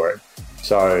 point for it.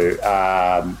 So,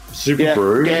 Super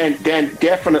Brew. Dan,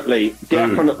 definitely,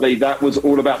 that was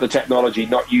all about the technology,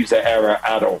 not user error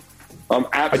at all. I'm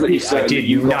absolutely certain. I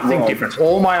did nothing different.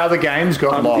 All my other games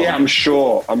got logged. Yeah, I'm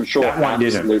sure. That one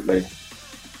absolutely. Didn't.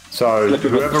 So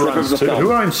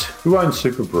who owns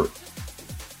Super Brew?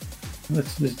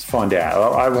 Let's find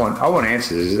out. I want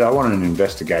answers. I want an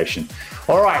investigation.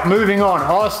 All right, moving on.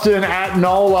 Austin at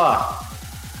NOLA.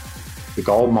 The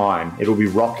Gold Mine. It'll be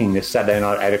rocking this Saturday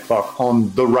night at 8 o'clock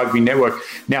on the Rugby Network.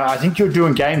 Now, I think you're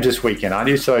doing games this weekend, aren't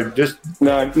you? So just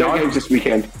no games this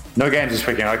weekend. No games this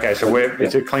weekend. Okay, so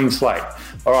it's a clean slate.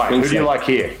 All right, who do you like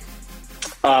here?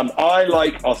 I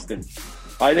like Austin.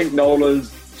 I think NOLA's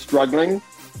struggling,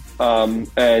 and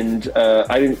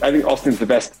I think Austin's the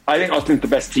best. I think Austin's the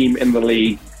best team in the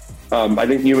league. I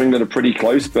think New England are pretty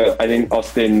close, but I think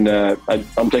Austin.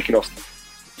 I'm taking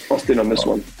Austin on this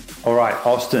one. All right,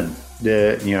 Austin.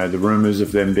 The rumors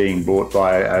of them being bought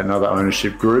by another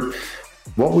ownership group.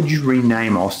 What would you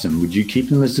rename Austin? Would you keep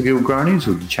them as the Gilgronis,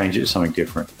 or would you change it to something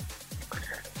different?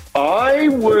 I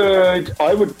would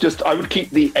keep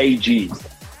the AGs.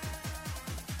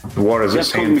 What does it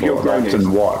stand for?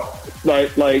 Austin what?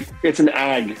 Like it's an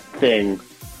ag thing.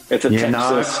 It's a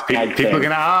Texas ag people are going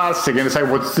to ask. They're going to say,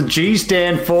 "What's the G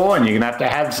stand for?" And you're going to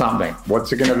have something.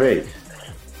 What's it going to be?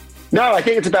 No, I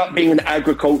think it's about being an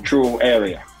agricultural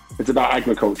area. It's about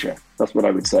agriculture. That's what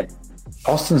I would say.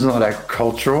 Austin's not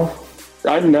agricultural.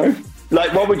 I don't know.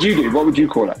 What would you do? What would you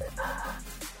call it?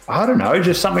 I don't know.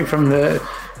 Just something from the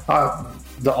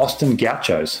Austin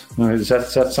Gauchos. Is that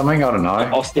something? I don't know.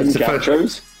 Austin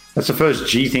Gauchos? That's the first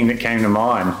G thing that came to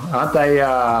mind. Aren't they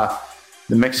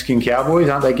the Mexican Cowboys?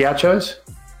 Aren't they Gauchos?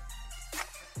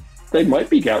 They might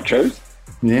be Gauchos.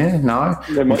 Yeah, no.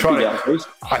 They might be Gauchos.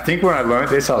 I think when I learned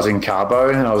this, I was in Cabo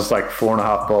and I was 4.5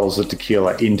 bottles of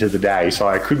tequila into the day. So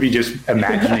I could be just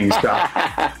imagining stuff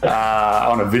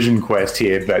on a vision quest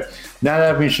here. But no,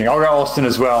 that'd be interesting. I'll go Austin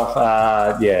as well.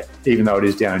 Even though it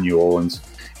is down in New Orleans.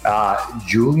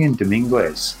 Julian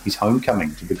Dominguez, his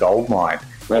homecoming to the gold mine.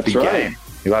 That's big right. game.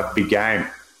 He'll have a big game.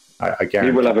 I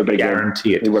guarantee, he will have a big guarantee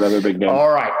game. it. He will have a big game. All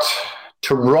right.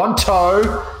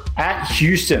 Toronto at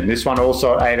Houston. This one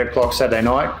also at 8 o'clock Saturday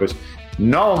night because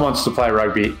no one wants to play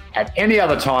rugby at any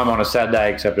other time on a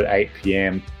Saturday except at 8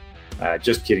 p.m.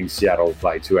 Just kidding. Seattle will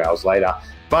play 2 hours later.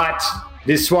 But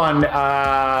this one,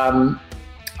 I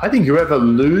think whoever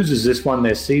loses this one,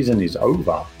 their season is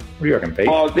over. What do you reckon, Pete?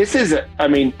 Oh, this is.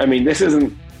 This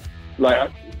isn't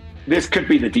like. This could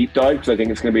be the deep dive because I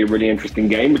think it's going to be a really interesting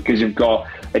game because you've got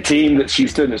a team that's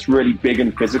Houston that's really big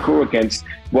and physical against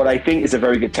what I think is a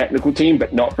very good technical team,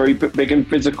 but not very big and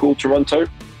physical Toronto.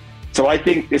 So I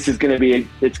think this is going to be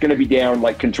it's going to be down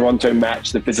like can Toronto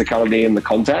match the physicality and the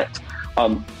contact?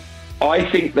 I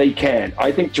think they can.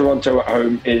 I think Toronto at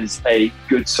home is a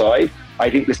good side.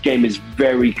 I think this game is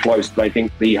very close, but I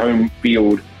think the home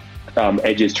field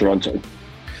edges Toronto.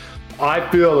 I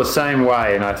feel the same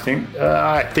way, and I think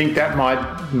that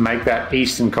might make that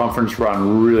Eastern Conference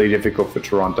run really difficult for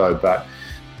Toronto. But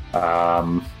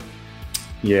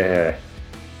yeah,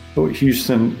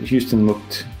 Houston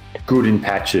looked good in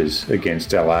patches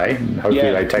against LA, and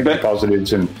hopefully they take the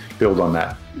positives and build on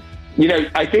that. You know,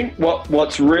 I think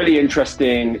what's really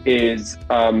interesting is,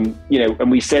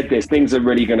 and we said this, things are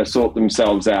really going to sort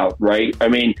themselves out, right? I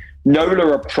mean,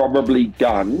 NOLA are probably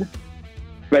done,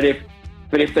 but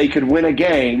if they could win a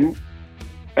game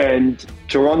and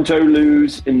Toronto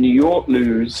lose and New York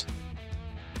lose,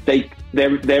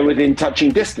 they're within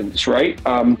touching distance, right?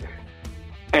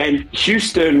 And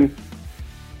Houston,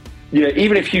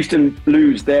 even if Houston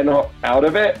lose, they're not out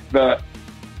of it. But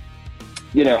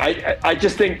I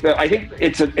just think that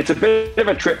it's a bit of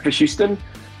a trip for Houston.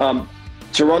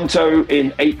 Toronto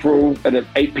in April at an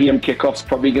 8 p.m. kickoff's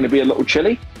probably going to be a little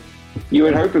chilly. You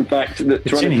would hope, in fact, that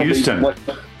it's in Houston.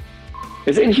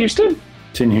 Is it in Houston?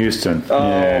 It's in Houston. Oh,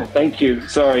 yeah. Thank you.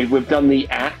 Sorry, we've done the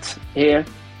at here.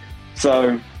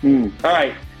 So, all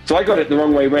right. So I got it the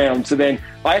wrong way round. So then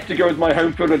I have to go with my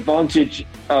home field advantage,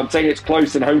 saying it's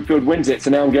close and home field wins it.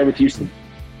 So now I'm going with Houston.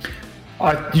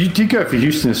 You did go for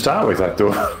Houston to start with, I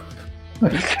thought.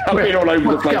 I've been all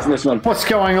over the place in this one. What's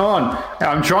going on?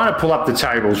 I'm trying to pull up the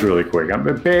tables really quick. I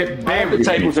have the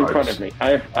tables in front of me. I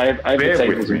have the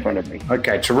tables in front of me.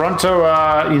 Okay, Toronto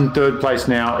are in third place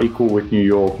now, equal with New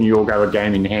York. New York have a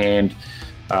game in hand.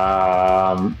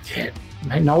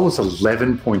 Nola's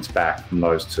 11 points back from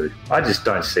those two. I just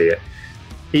don't see it.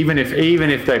 Even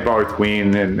if they both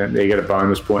win and they get a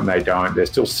bonus point and they don't, they're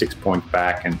still 6 points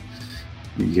back. And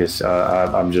yes,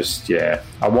 I'm just,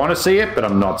 I want to see it, but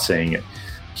I'm not seeing it.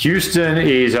 Houston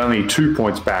is only 2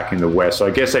 points back in the West, so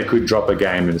I guess they could drop a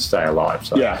game and stay alive.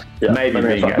 So maybe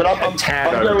being a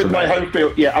tad I'm going with my home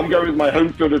field. Yeah, I'm going with my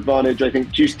home field advantage. I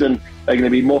think Houston are going to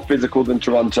be more physical than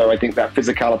Toronto. I think that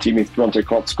physicality means Toronto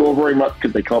can't score very much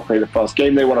because they can't play the fast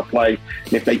game they want to play.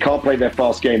 And if they can't play their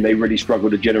fast game, they really struggle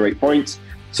to generate points.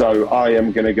 So I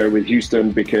am going to go with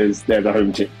Houston because they're the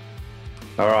home team.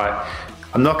 All right.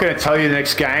 I'm not going to tell you the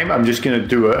next game. I'm just going to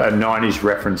do a 90s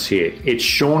reference here. It's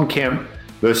Sean Kemp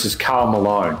versus Karl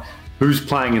Malone. Who's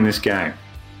playing in this game?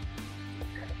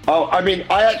 Oh, I mean,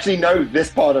 I actually know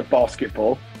this part of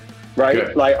basketball, right?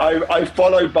 Good. Like, I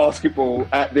followed basketball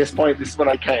at this point. This is when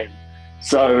I came.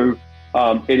 So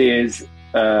it is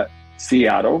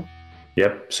Seattle.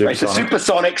 Yep, Supersonics. Right, so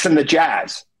Supersonics and the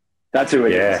Jazz. That's who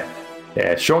it is.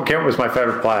 Yeah, Sean Kemp was my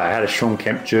favorite player. I had a Sean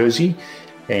Kemp jersey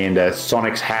and a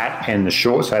Sonics hat and the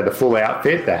shorts. I had the full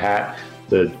outfit, the hat,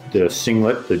 the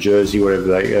singlet, the jersey, whatever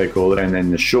they call it, and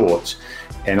then the shorts.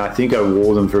 And I think I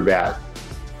wore them for about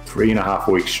 3.5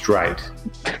 weeks straight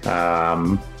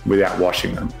without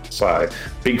washing them. So,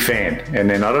 big fan. And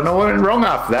then I don't know what went wrong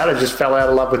after that. I just fell out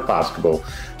of love with basketball.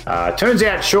 Turns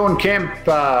out Sean Kemp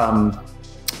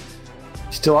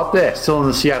still up there, still in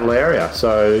the Seattle area.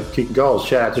 So, kicking goals.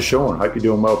 Shout out to Sean. Hope you're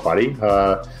doing well, buddy.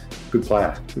 Good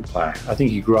player. I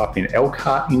think he grew up in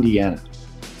Elkhart, Indiana.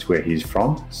 That's where he's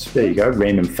from. So there you go.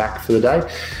 Random fact for the day.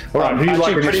 All right, who do you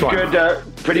like in this one?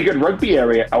 Pretty good rugby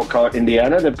area, Elkhart,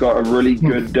 Indiana. They've got a really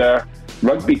good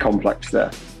rugby complex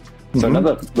there. So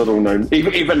another little known,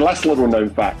 even less little known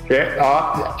fact. Yeah,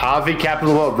 RV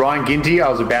capital of Ryan Ginty. I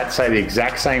was about to say the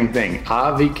exact same thing.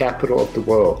 RV capital of the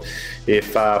world.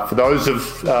 If for those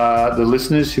of the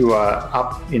listeners who are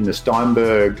up in the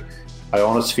Steinberg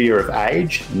ionosphere of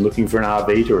age and looking for an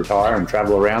RV to retire and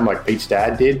travel around like Pete's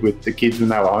dad did with the kids when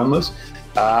they were homeless.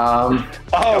 We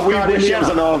wish it was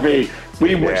an RV.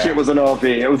 We wish it was an RV.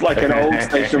 It was like an old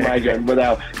station wagon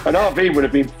without an RV would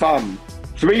have been fun.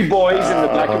 Three boys in the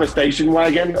back of a station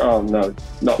wagon. Oh no,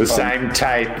 not the fun. same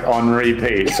tape on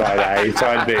repeat. Side A,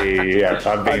 side B. Yeah,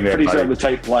 I've been I'm there. pretty sure Buddy. the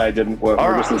tape player didn't work. All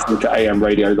We're right. just listening to AM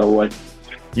radio the whole way.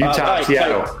 Utah, Right,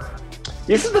 Seattle. so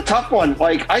this is the tough one.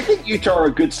 Like, I think Utah are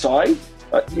a good side.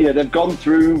 They've gone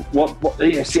through what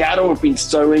Seattle have been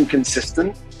so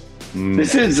inconsistent.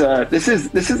 This is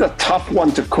a tough one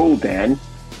to call, Dan.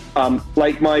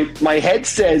 Like my head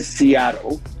says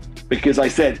Seattle because I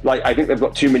said I think they've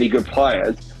got too many good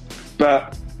players,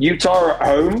 but Utah at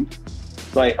home,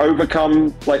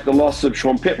 overcome the loss of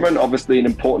Sean Pittman, obviously an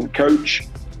important coach.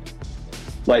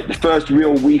 The first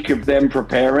real week of them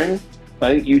preparing,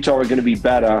 I think Utah are going to be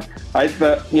better. I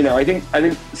think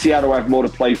Seattle have more to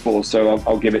play for, so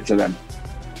I'll give it to them.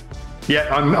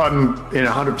 Yeah, I'm in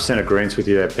 100% agreement with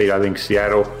you there, Pete. I think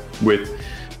Seattle, with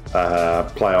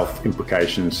playoff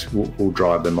implications, will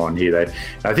drive them on here.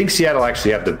 I think Seattle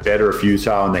actually have the better of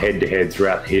Utah on the head-to-head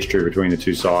throughout the history between the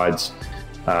two sides.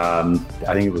 I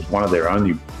think it was one of their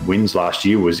only wins last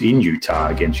year was in Utah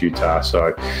against Utah,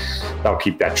 so they'll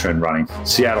keep that trend running.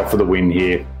 Seattle for the win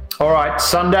here. All right,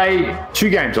 Sunday, 2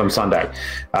 games on Sunday.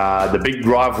 The big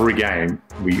rivalry game.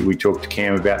 We talked to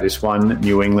Cam about this one,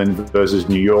 New England versus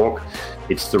New York.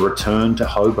 It's the return to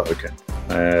Hoboken.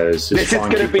 This is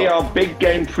going to be our big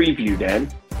game preview, Dan.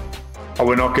 Oh,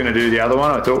 we're not going to do the other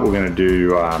one? I thought we were going to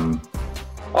do...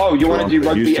 you want to do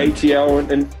rugby, Houston. ATL,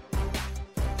 and...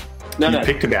 You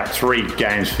picked about 3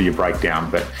 games for your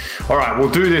breakdown, but all right, we'll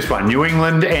do this one. New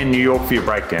England and New York for your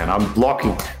breakdown. I'm locked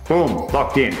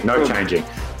in, no changing.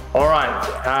 All right,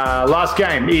 last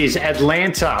game is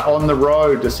Atlanta on the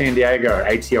road to San Diego.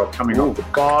 ATL coming off the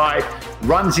bye,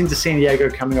 runs into San Diego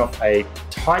coming off a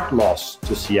tight loss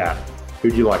to Seattle. Who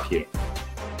do you like here?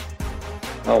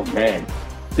 Oh man,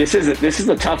 this is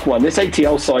a tough one. This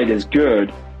ATL side is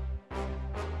good.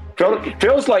 It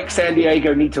feels like San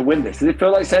Diego need to win this. Does it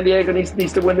feel like San Diego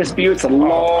needs to win this for you? It's a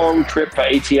long trip for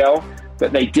ATL,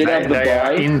 but they did have the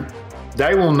bye.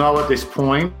 They will know at this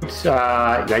point.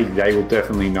 They will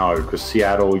definitely know because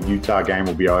Seattle-Utah game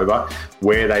will be over,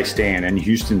 where they stand, and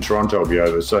Houston-Toronto will be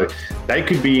over. So they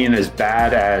could be in as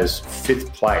bad as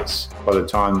 5th place by the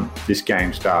time this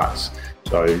game starts.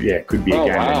 So, yeah, it could be a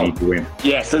game they need to win.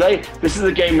 Yeah, so this is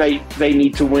a game they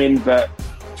need to win, but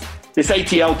this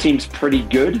ATL team's pretty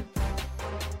good.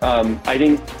 I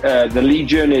think the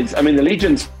Legion's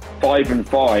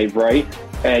 5-5, right?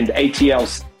 And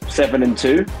ATL's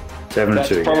 7-2. 7-2.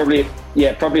 That's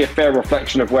probably a fair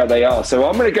reflection of where they are. So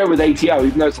I'm going to go with ATL,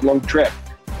 even though it's a long trip.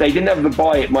 If they didn't have the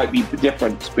bye, it might be the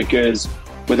difference because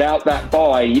without that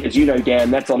bye, as you know,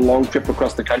 Dan, that's a long trip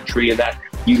across the country, and that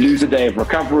you lose a day of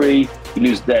recovery, you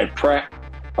lose a day of prep.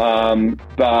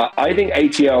 But I think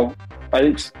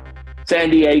San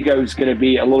Diego's going to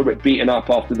be a little bit beaten up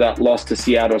after that loss to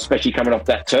Seattle, especially coming off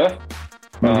that turf.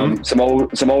 Some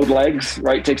old legs,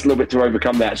 right? It takes a little bit to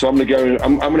overcome that. So I'm going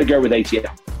to go with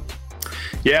ATL.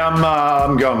 Yeah,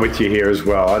 I'm going with you here as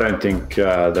well. I don't think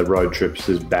the road trip's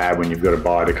as bad when you've got a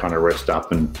bye to kind of rest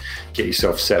up and get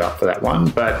yourself set up for that one.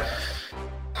 But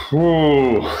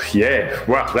yeah,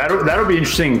 well, that'll be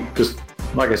interesting because,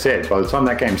 like I said, by the time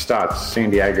that game starts, San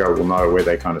Diego will know where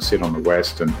they kind of sit on the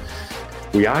West, and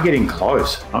we are getting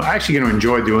close. I'm actually going to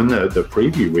enjoy doing the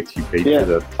preview with you, Pete, for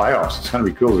the playoffs. It's going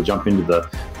to be cool to jump into the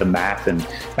math, and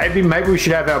maybe we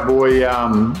should have our boy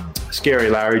Scary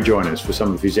Larry join us for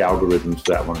some of his algorithms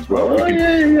for that one as well.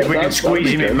 If we can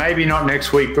squeeze him in, maybe not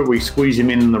next week, but we squeeze him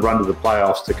in the run to the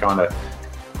playoffs to kind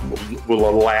of will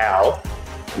allow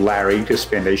Larry to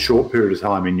spend a short period of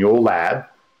time in your lab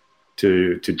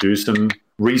to do some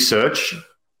research.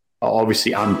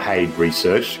 Obviously unpaid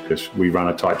research because we run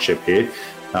a tight ship here,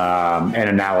 and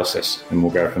analysis, and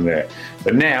we'll go from there.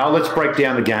 But now let's break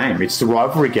down the game. It's the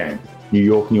rivalry game, New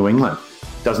York, New England.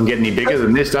 Doesn't get any bigger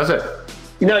than this, does it?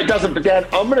 No, it doesn't. But Dan,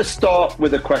 I'm going to start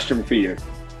with a question for you.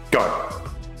 Go.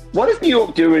 What is New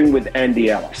York doing with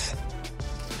Andy Ellis?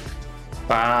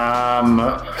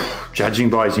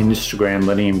 Judging by his Instagram,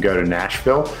 letting him go to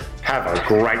Nashville, have a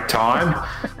great time.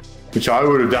 Which I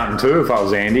would have done too if I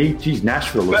was Andy. Geez,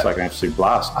 Nashville looks like an absolute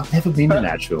blast. I've never been to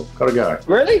Nashville. Got to go.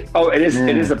 Really? Oh, it is.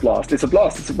 It is a blast. It's a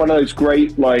blast. It's one of those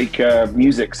great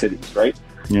music cities, right?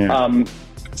 Yeah.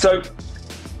 So,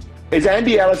 is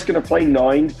Andy Ellis going to play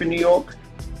 9 for New York?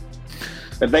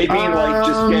 Have they been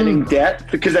just getting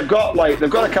depth? Because they've got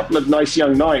a couple of nice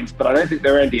young 9s, but I don't think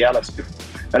they're Andy Ellis,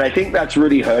 and I think that's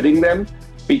really hurting them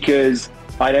because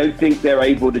I don't think they're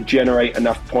able to generate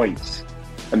enough points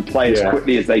and play as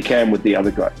quickly as they can with the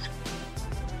other guys.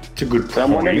 It's a good point. So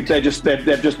I'm wondering if they've just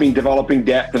been developing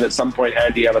depth, and at some point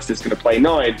Andy Ellis is going to play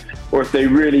 9, or if they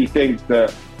really think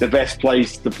that the best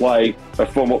place to play a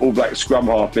former All Black scrum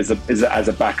half is as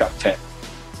a backup 10.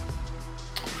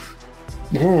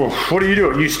 Ooh, what do you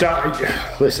do? You start.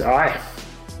 Listen,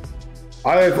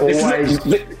 I've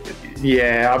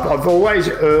always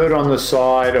erred on the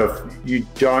side of you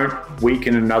don't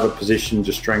weaken another position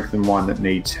to strengthen one that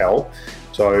needs help.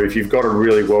 So if you've got a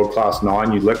really world-class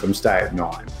 9, you let them stay at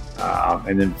 9,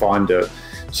 and then find a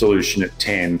solution at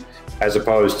 10, as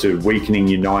opposed to weakening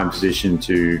your 9 position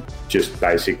to just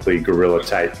basically gorilla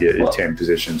tape your 10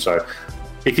 position. So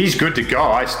if he's good to go,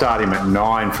 I start him at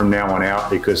 9 from now on out,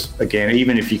 because again,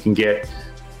 even if you can get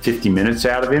 50 minutes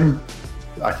out of him,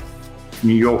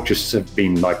 New York just have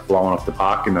been like blowing off the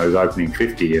park in those opening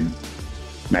 50, and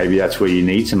maybe that's where you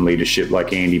need some leadership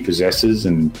like Andy possesses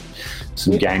and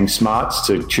some game smarts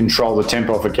to control the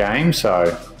tempo of a game.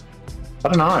 So I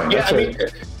don't know. Yeah,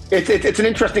 it's an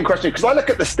interesting question, because I look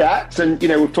at the stats and,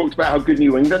 we've talked about how good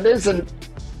New England is, and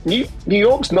New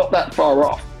York's not that far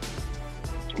off,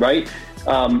 right?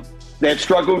 They've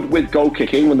struggled with goal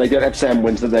kicking. When they don't have Sam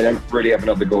Windsor, they don't really have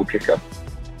another goal kicker.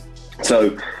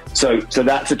 So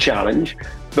that's a challenge.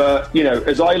 But,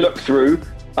 as I look through,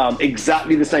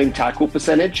 exactly the same tackle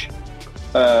percentage,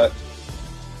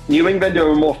 New England are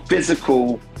a more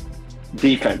physical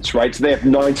defense, right? So they have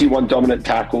 91 dominant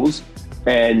tackles,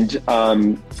 and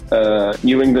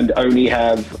New England only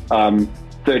have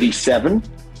 37.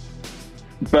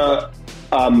 But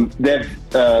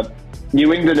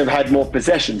New England have had more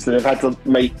possessions, so they've had to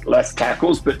make less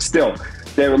tackles, but still,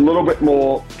 they're a little bit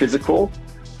more physical.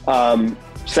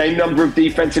 Same number of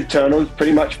defensive turnovers,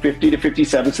 pretty much 50 to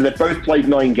 57. So they've both played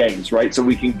 9 games, right? So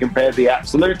we can compare the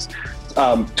absolutes.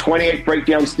 28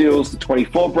 breakdown steals to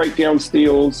 24 breakdown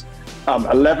steals,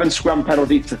 11 scrum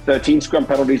penalties to 13 scrum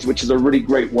penalties, which is a really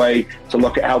great way to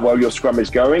look at how well your scrum is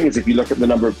going, is if you look at the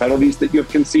number of penalties that you've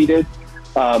conceded.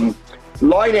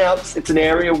 Lineouts, it's an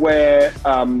area where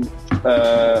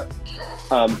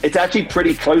it's actually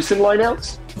pretty close in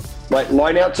lineouts. Like,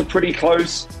 lineouts are pretty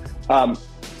close.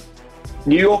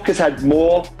 New York has had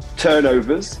more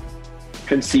turnovers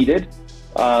conceded,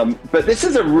 but this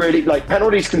is a really,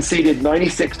 penalties conceded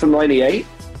 96 to 98.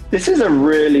 This is a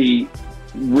really,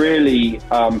 really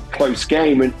close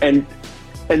game, and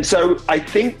so I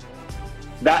think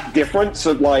that difference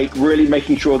of really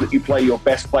making sure that you play your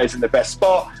best players in the best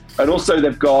spot, and also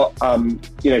they've got some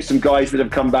guys that have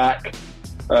come back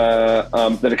that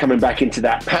are coming back into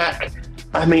that pack.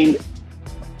 I mean,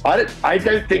 I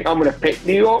don't think I'm going to pick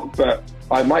New York, but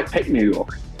I might pick New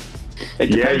York. It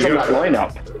depends on that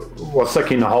lineup. Well,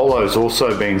 Sekinaholo's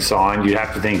also been signed. You'd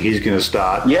have to think he's going to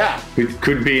start. Yeah. It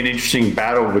could be an interesting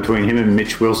battle between him and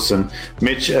Mitch Wilson.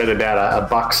 Mitch at about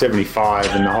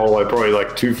 $1.75 and Naholo probably like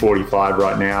 $2.45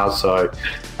 right now. So,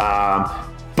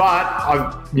 but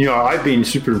I've been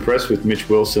super impressed with Mitch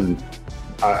Wilson.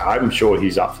 I'm sure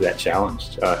he's up for that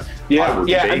challenge. I'm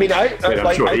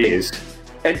sure he is.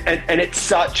 And it's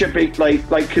such a big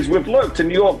because we've looked in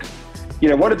New York.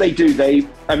 What did they do? They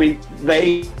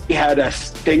had a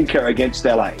stinker against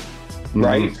LA,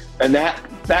 right? And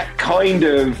that kind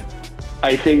of,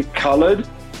 I think, colored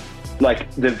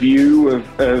the view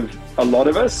of a lot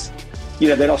of us.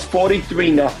 They lost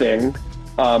 43-0,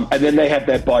 and then they had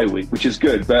their bye week, which is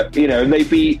good. But and they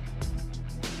beat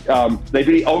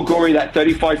Old Glory, that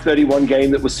 35-31 game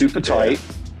that was super tight.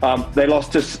 They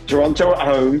lost to Toronto at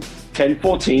home,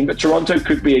 10-14, but Toronto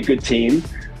could be a good team.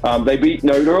 They beat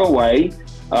Noda away.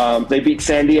 They beat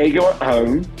San Diego at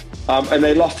home, and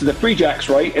they lost to the Free Jacks,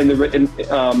 right,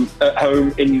 at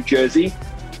home in New Jersey.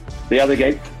 The other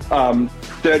game,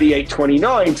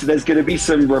 38-29. So there's going to be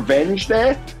some revenge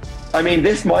there. I mean,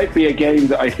 this might be a game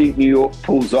that I think New York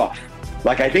pulls off.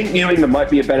 I think New England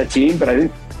might be a better team, but I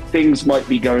think things might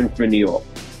be going for New York.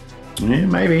 Yeah,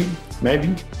 maybe.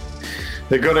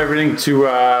 They've got everything to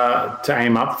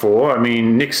aim up for. I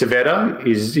mean, Nick Savetta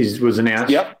was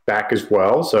announced back as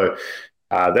well, so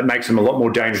that makes them a lot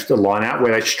more dangerous to line out,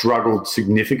 where they struggled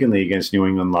significantly against New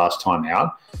England last time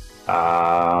out.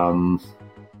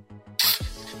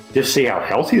 Just see how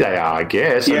healthy they are, I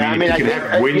guess. Yeah, you can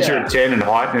have Windsor at 10 and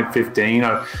Heighton at 15.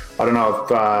 I don't know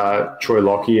if Troy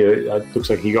Lockyer, it looks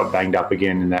like he got banged up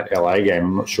again in that LA game.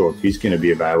 I'm not sure if he's going to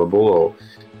be available, or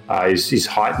is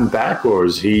Heighton back, or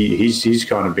is he's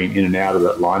kind of been in and out of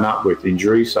that lineup with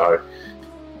injury. So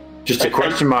just a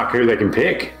question mark who they can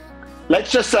pick.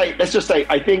 Let's just say,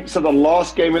 I think so. The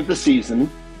last game of the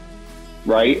season,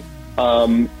 right?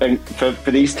 And for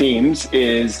these teams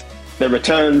is the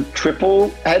return triple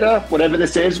header, whatever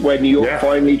this is, where New York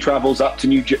finally travels up to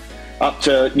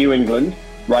New England,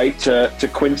 right? To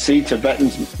Quincy, to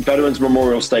Veterans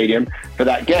Memorial Stadium for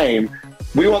that game.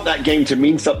 we want that game to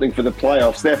mean something for the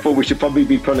playoffs. Therefore, we should probably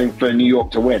be pulling for New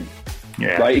York to win.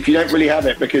 Yeah. Right? If you don't really have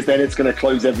it, because then it's going to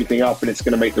close everything up and it's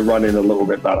going to make the run in a little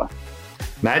bit better.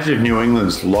 Imagine if New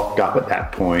England's locked up at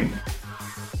that point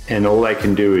and all they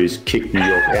can do is kick New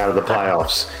York out of the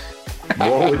playoffs.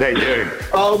 What would they do?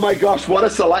 Oh my gosh, what a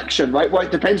selection, right? Well,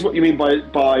 it depends what you mean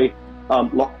by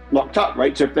locked up,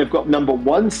 right? So if they've got number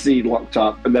 1 seed locked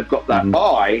up and they've got that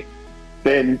bye,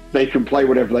 then they can play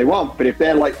whatever they want. But if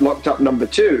they're like locked up number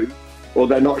 2, or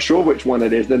they're not sure which one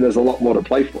it is, then there's a lot more to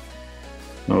play for.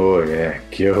 Oh yeah,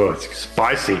 good,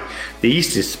 spicy. The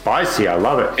East is spicy. I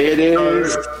love it. It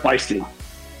is spicy.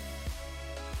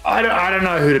 I don't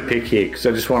know who to pick here because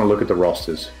I just want to look at the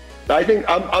rosters. I think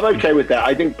I'm okay with that.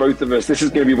 I think both of us, this is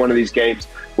going to be one of these games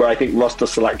where I think roster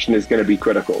selection is going to be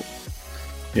critical.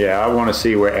 Yeah, I want to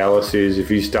see where Ellis is, if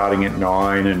he's starting at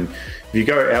 9. And if you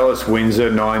go Ellis,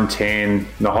 Windsor, 9, 10,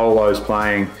 Naholo's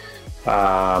playing,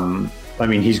 I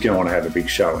mean, he's going to want to have a big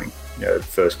showing, you know,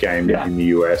 first game in the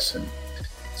US. And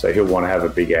so he'll want to have a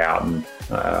big out. And,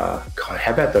 God,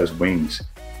 how about those wings?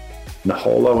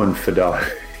 Naholo and Fido.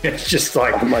 It's just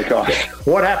like, oh my gosh,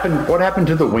 what happened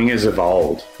to the wingers of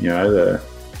old? You know,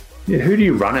 who do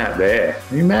you run out there?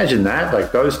 Can you imagine that?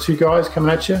 Like those two guys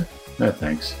coming at you? No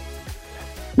thanks.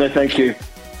 No, thank you.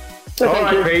 All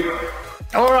right, Pete.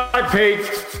 All right, Pete.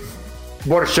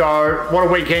 What a show. What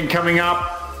a weekend coming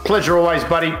up. Pleasure always,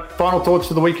 buddy. Final thoughts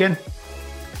for the weekend?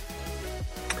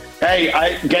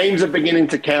 Hey, games are beginning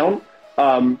to count.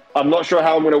 I'm not sure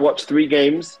how I'm going to watch 3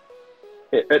 games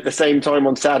at the same time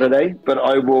on Saturday, but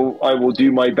I will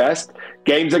do my best.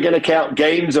 Games are going to count.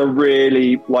 Games are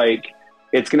really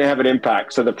it's going to have an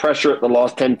impact. So the pressure at the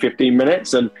last 10, 15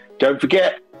 minutes. And don't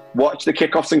forget, watch the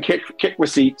kickoffs and kick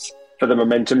receipts for the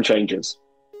momentum changes.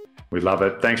 We love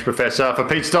it. Thanks, Professor. For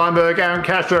Pete Steinberg, Aaron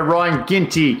Castro, Ryan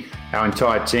Ginty, our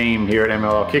entire team here at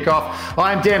MLR Kickoff,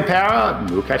 I'm Dan Power.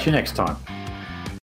 We'll catch you next time.